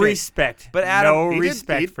no respect. But Adam, no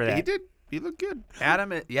respect for that. He did. He looked good.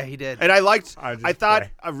 Adam, yeah, he did. And I thought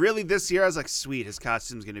really this year I was like, sweet, his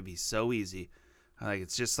costume's gonna be so easy. Like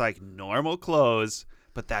it's just like normal clothes,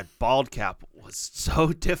 but that bald cap was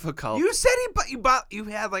so difficult. You said you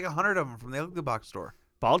had like 100 of them from the Ugly Box store.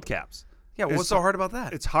 Bald caps. Yeah, what's so hard about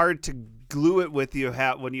that? It's hard to glue it with you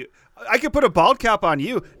when you. I could put a bald cap on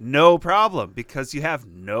you, no problem, because you have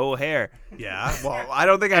no hair. Yeah, well, I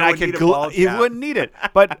don't think and I would need a bald You cap. wouldn't need it,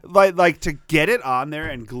 but like to get it on there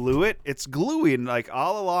and glue it, it's gluing like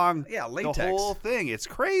all along. Yeah, latex. The whole thing. It's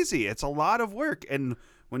crazy. It's a lot of work, and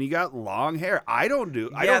when you got long hair, I don't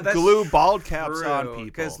that's glue bald caps on people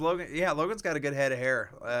because Logan's got a good head of hair.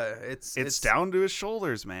 It's down to his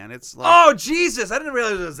shoulders, man. It's like, oh Jesus, I didn't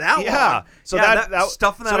realize it was that long. Yeah, so that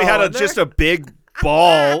stuffing that. So he had just a big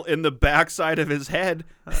ball in the backside of his head.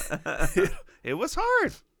 It was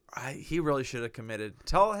hard. He really should have committed.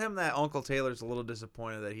 Tell him that Uncle Taylor's a little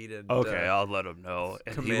disappointed that he didn't. Okay, I'll let him know.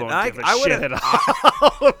 And he won't give a I shit at all.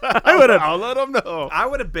 I'll let him know. I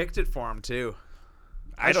would have bicked it for him too.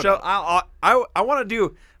 I want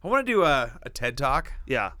to do a TED Talk.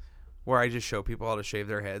 Yeah. Where I just show people how to shave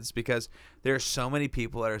their heads because there are so many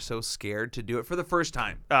people that are so scared to do it for the first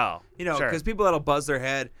time. Oh, because people that'll buzz their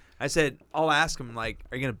head. I said, I'll ask them, like,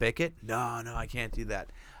 are you going to bick it? No, I can't do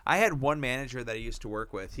that. I had one manager that I used to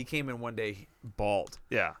work with. He came in one day bald.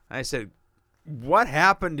 Yeah. I said, what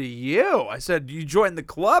happened to you? I said, you joined the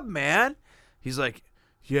club, man. He's like,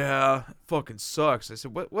 yeah, it fucking sucks. I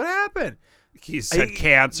said, what happened? He said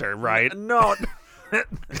cancer, right? No. That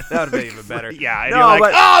would have been even better. Yeah, and you're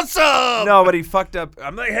like, awesome! No, but he fucked up.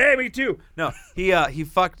 I'm like, hey, me too. No, he got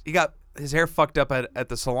his hair fucked up at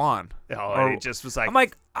the salon. Oh, and he just was like, I'm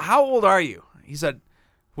like, how old are you? He said,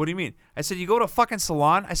 what do you mean? I said, you go to a fucking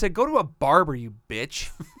salon? I said, go to a barber, you bitch.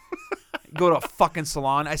 Go to a fucking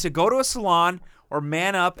salon. I said, go to a salon or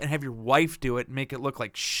man up and have your wife do it and make it look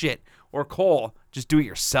like shit. Or Cole, just do it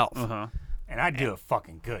yourself. Uh-huh. And I'd do it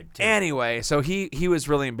fucking good, too. Anyway, so he was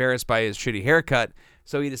really embarrassed by his shitty haircut,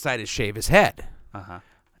 so he decided to shave his head. Uh-huh.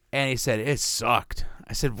 And he said, it sucked.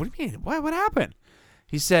 I said, what do you mean? What happened?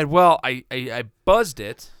 He said, well, I buzzed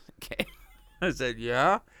it. Okay. I said,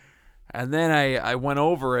 yeah. And then I went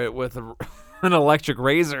over it with an electric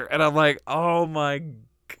razor, and I'm like, oh, my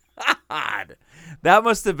God. That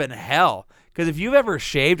must have been hell. Because if you've ever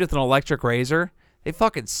shaved with an electric razor, they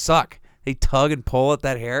fucking suck. They tug and pull at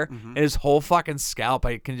that hair, and his whole fucking scalp,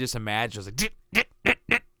 I can just imagine, was like,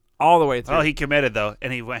 all the way through. Oh, he committed, though,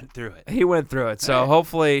 and he went through it. He went through it. So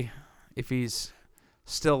hopefully, if he's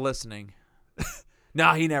still listening.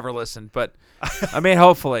 No, he never listened, but, I mean,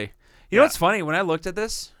 hopefully. You know what's funny? When I looked at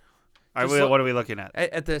this. What are we looking at?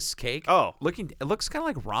 At this cake. Oh. It looks kind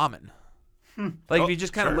of like ramen. Like if you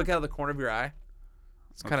just kind of look out of the corner of your eye.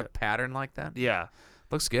 It's kind of patterned like that. Yeah.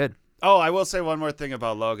 Looks good. Oh, I will say one more thing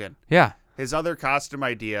about Logan. Yeah. His other costume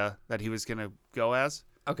idea that he was going to go as.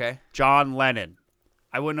 Okay. John Lennon.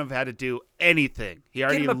 I wouldn't have had to do anything. He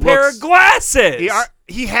already Get him a pair of glasses.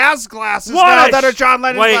 He has glasses now that are John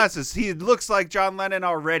Lennon glasses. He looks like John Lennon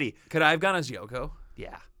already. Could I have gone as Yoko?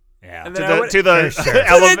 Yeah. Yeah. To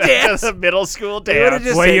the middle school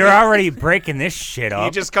dance. Well, you're already breaking this shit up.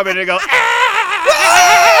 You just come in and go,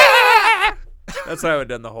 That's what I would have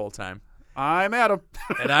done the whole time. I'm Adam.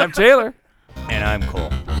 And I'm Taylor. And I'm Cole.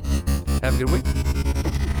 Have a good week.